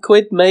 10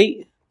 quid,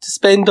 mate, to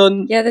spend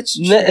on Yeah, that's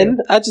true. knitting?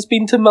 I just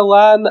been to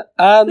Milan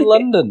and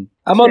London.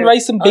 I'm on True.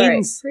 rice and All right,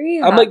 beans.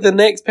 free I'm like the hobbies.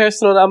 next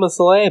person on I'm a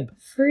Celeb.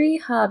 Free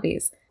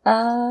hobbies.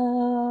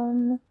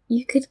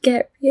 You could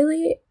get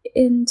really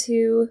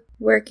into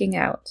working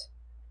out.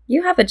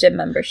 You have a gym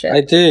membership.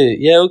 I do.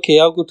 Yeah, okay,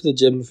 I'll go to the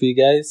gym for you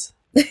guys.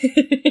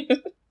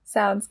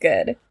 Sounds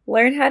good.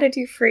 Learn how to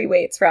do free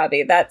weights,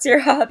 Robbie. That's your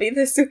hobby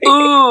this week.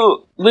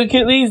 Ooh, look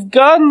at these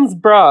guns,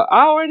 bruh.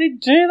 I already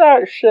do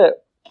that shit.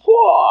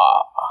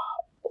 Whoa.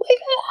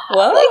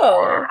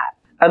 Whoa.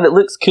 And it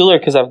looks cooler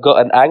because I've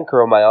got an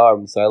anchor on my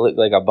arm, so I look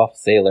like a buff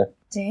sailor.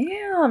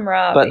 Damn,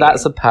 Robbie. But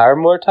that's a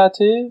Paramore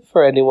tattoo,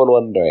 for anyone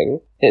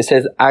wondering. It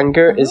says,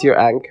 "Anger is your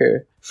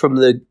anchor," from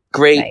the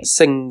great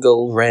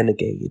single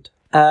Renegade.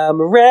 I'm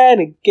a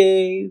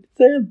renegade, it's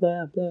in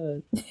my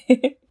blood.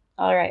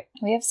 All right,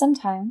 we have some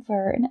time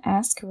for an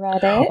Ask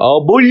Reddit.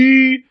 Oh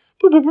boy!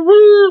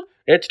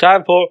 It's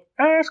time for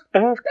Ask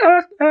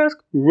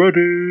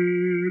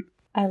Reddit.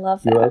 I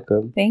love that. You're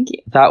welcome. Thank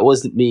you. That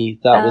wasn't me.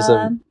 That was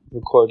a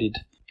recorded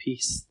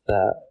piece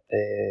that...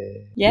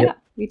 Yep.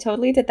 We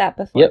totally did that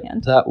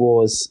beforehand. Yep, that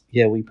was...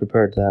 Yeah, we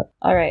prepared that.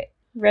 All right.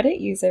 Reddit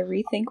user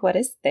Rethink What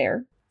Is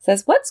There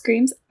says, what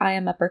screams I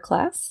am upper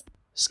class?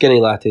 Skinny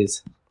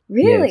lattes.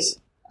 Really? Yes.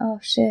 Oh,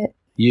 shit.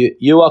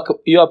 You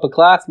upper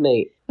class,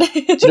 mate. Do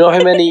you know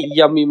how many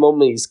yummy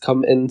mummies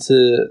come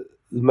into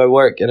my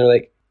work and are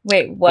like...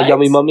 Wait, what? A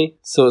yummy mummy?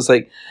 So it's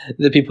like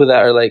the people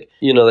that are like,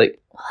 you know,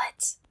 like...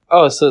 What?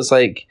 Oh, so it's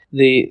like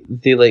they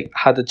like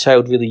had a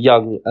child really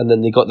young and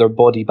then they got their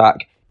body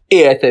back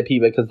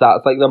ASAP because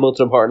that's like the most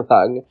important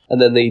thing.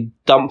 And then they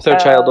dump their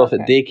child off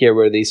at daycare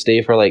where they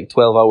stay for like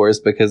 12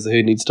 hours because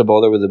who needs to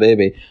bother with the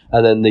baby?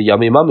 And then the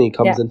yummy mummy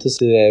comes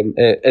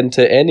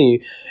into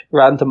any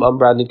random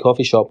unbranded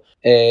coffee shop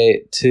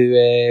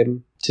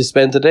to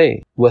spend the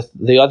day with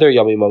the other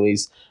yummy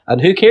mummies. And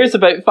who cares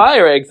about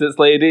fire exits,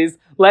 ladies?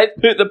 Let's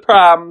put the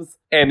prams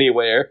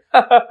anywhere.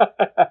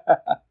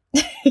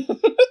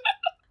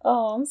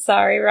 Oh, I'm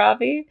sorry,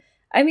 Robbie.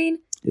 I mean...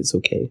 It's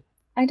okay.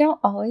 I don't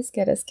always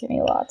get a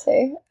skinny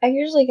latte. I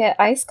usually get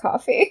iced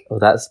coffee. Oh,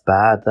 that's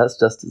bad. That's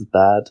just as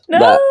bad. No,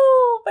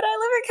 but I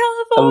live in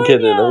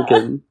California. I'm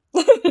kidding.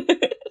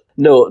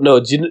 No.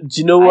 Do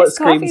you know what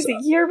screams... Coffee's a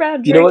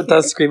year-round drink. Do you know what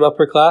does scream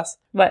upper class?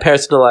 What?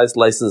 Personalized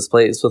license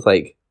plates with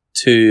like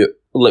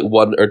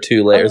 1 or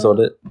 2 letters on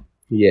it.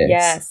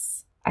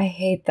 Yes. I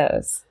hate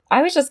those.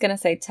 I was just going to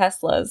say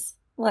Teslas.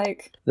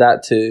 Like...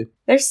 That too.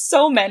 There's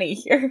so many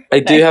here. I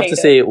do have to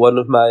say, one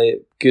of my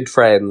good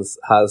friends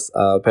has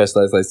a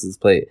personalized license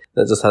plate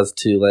that just has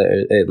 2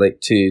 letters,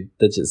 2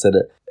 digits in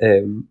it.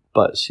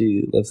 But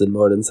she lives in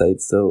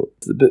Morningside, so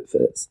it's a bit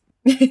fits.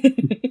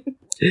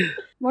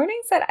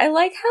 Morningside, I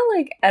like how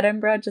like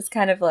Edinburgh just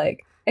kind of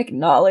like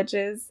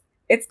acknowledges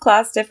its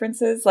class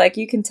differences. Like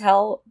you can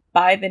tell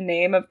by the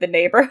name of the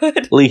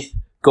neighborhood. Leith,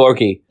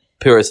 Gorgie,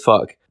 poor as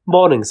fuck.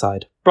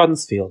 Morningside,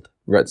 Brunsfield,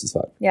 rich as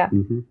fuck. Yeah.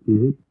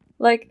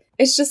 Like,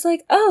 it's just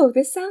like, oh,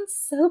 this sounds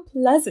so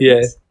pleasant.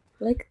 Yeah.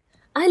 Like,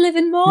 I live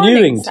in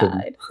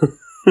Morningside.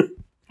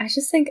 I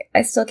just think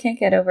I still can't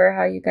get over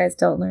how you guys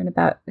don't learn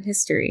about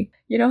history.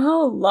 You know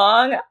how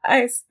long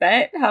I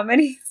spent? How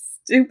many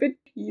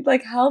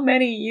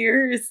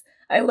years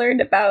I learned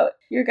about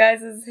your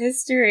guys'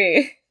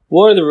 history?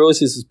 War of the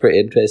Roses was pretty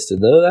interesting,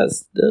 though.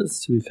 That's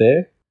to be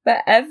fair.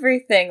 But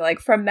everything,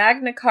 like, from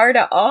Magna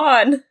Carta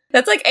on.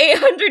 That's like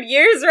 800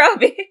 years,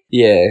 Robbie.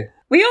 Yeah.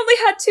 We only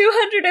had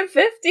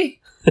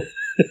 250.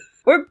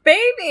 We're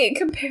baby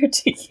compared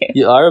to you.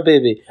 You are a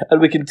baby. And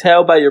we can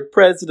tell by your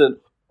president.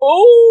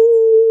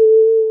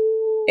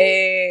 Oh!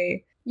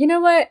 Hey. You know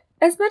what?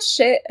 As much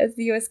shit as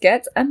the US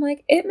gets, I'm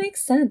like, it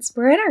makes sense.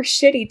 We're in our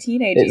shitty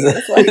teenage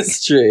years. Like,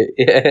 it's true,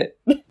 yeah.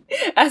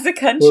 As a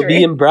country. We're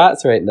being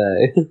brats right now.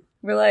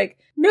 We're like,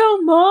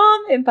 no,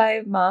 Mom. And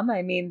by Mom,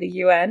 I mean the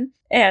UN.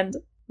 And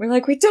we're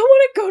like, we don't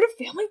want to go to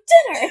family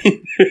dinner.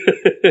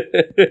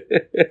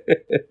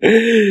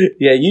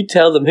 Yeah, you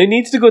tell them. Who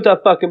needs to go to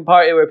a fucking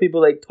party where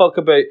people like talk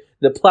about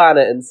the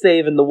planet and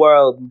saving the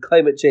world and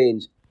climate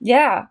change?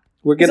 Yeah.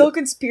 It's all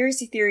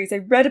conspiracy theories. I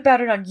read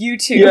about it on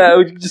YouTube. Yeah,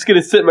 we're just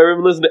going to sit in my room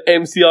and listen to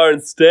MCR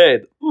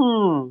instead.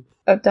 Oh,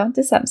 don't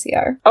diss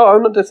MCR. Oh,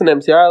 I'm not dissing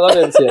MCR. I love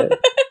MCR.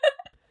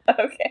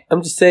 Okay.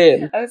 I'm just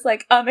saying. I was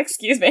like,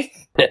 excuse me.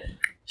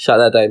 Shut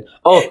that down.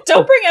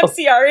 Don't bring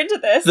MCR into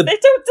this. They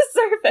don't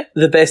deserve it.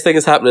 The best thing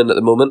is happening at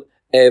the moment.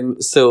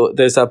 So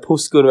there's a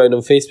post going around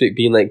on Facebook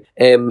being like,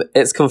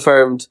 it's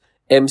confirmed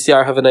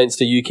MCR have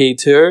announced a UK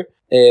tour.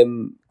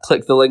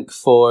 Click the link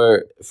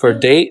for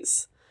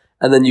dates.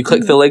 And then you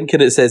click the link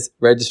and it says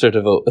register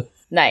to vote.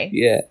 Nice.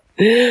 Yeah.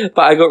 But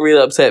I got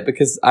really upset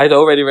because I'd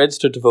already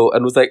registered to vote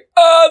and was like,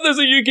 there's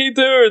a UK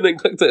tour. And then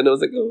clicked it and I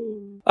was like,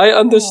 I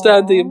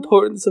understand the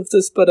importance of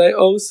this, but I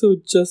also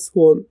just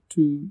want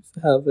to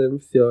have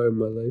MCR in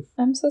my life.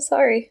 I'm so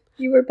sorry.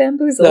 You were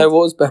bamboozled. I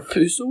was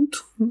bamboozled.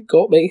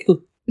 Got me.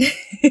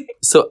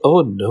 So,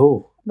 oh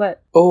no.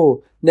 What?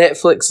 Oh,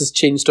 Netflix has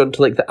changed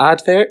onto like the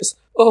adverts.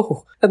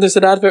 Oh, and there's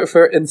an advert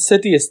for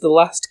Insidious, The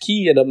Last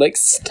Key, and I'm like,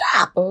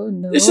 stop! Oh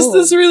no. It's just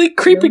this really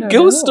creepy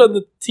ghost on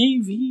the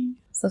TV.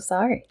 So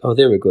sorry. Oh,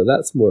 there we go.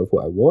 That's more of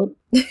what I want.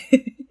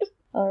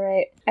 All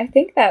right. I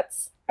think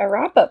that's a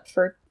wrap up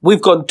for.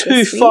 We've gone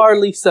too far,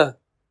 Lisa.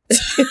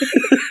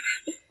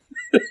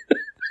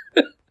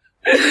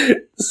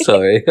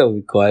 Sorry, I'll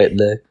be quiet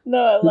now. No,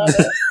 I love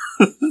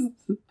it.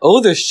 Oh,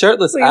 there's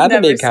shirtless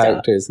anime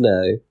characters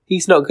now.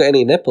 He's not got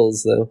any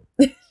nipples, though.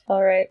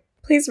 All right.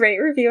 Please rate,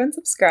 review, and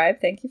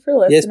subscribe. Thank you for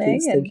listening. Yes,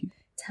 please. Thank you.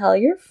 Tell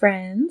your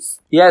friends.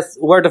 Yes,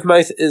 word of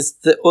mouth is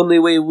the only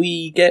way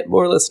we get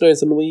more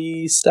listeners, and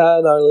we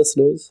stand our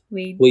listeners.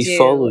 We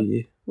follow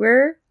you.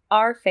 We're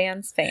our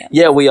fans.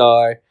 Yeah, we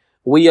are.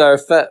 We are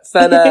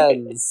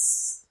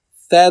fanans.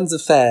 Fans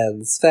of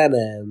fans.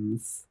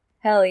 Fanans.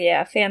 Hell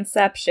yeah,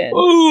 Fanception.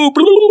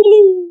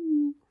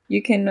 Oh,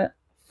 You can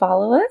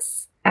follow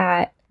us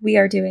at We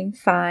Are Doing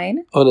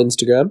Fine on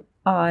Instagram.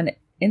 On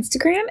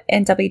Instagram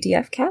and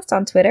WDFcast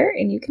on Twitter,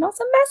 and you can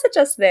also message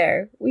us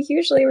there. We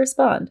usually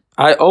respond.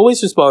 I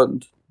always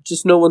respond.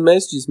 Just no one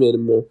messages me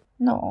anymore.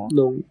 No.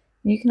 No.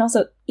 You can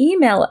also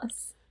email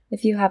us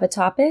if you have a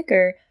topic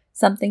or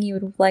something you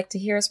would like to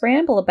hear us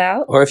ramble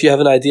about. Or if you have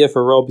an idea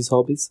for Robbie's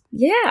hobbies.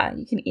 Yeah,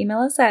 you can email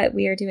us at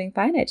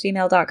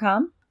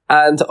wearedoingfine@gmail.com.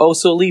 And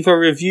also leave a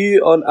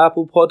review on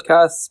Apple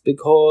Podcasts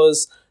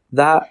because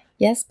that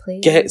Yes,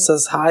 please. gets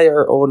us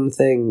higher on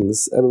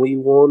things, and we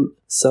want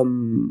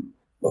some.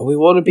 We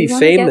want to be We wanna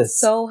famous.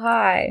 Get so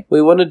high.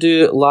 We want to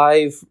do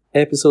live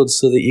episodes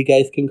so that you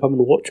guys can come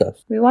and watch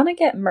us. We want to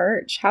get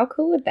merch. How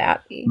cool would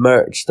that be?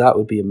 Merch, that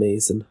would be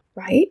amazing.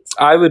 Right?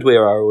 I would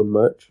wear our own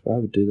merch. I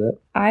would do that.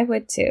 I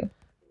would too. I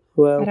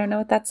Well, don't know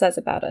what that says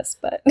about us,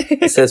 but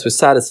it says we're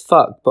sad as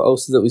fuck, but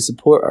also that we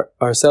support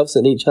ourselves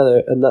and each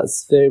other, and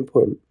that's very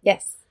important.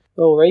 yes.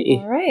 Alrighty.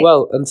 All right.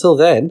 Well, until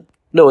then,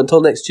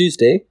 until next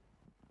Tuesday,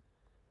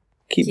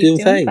 keep doing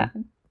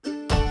fine.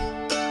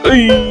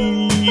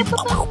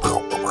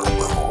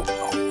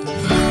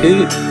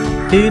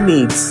 Who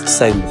needs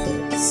sound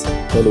effects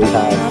when we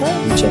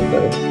have each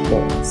other?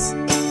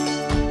 Nice.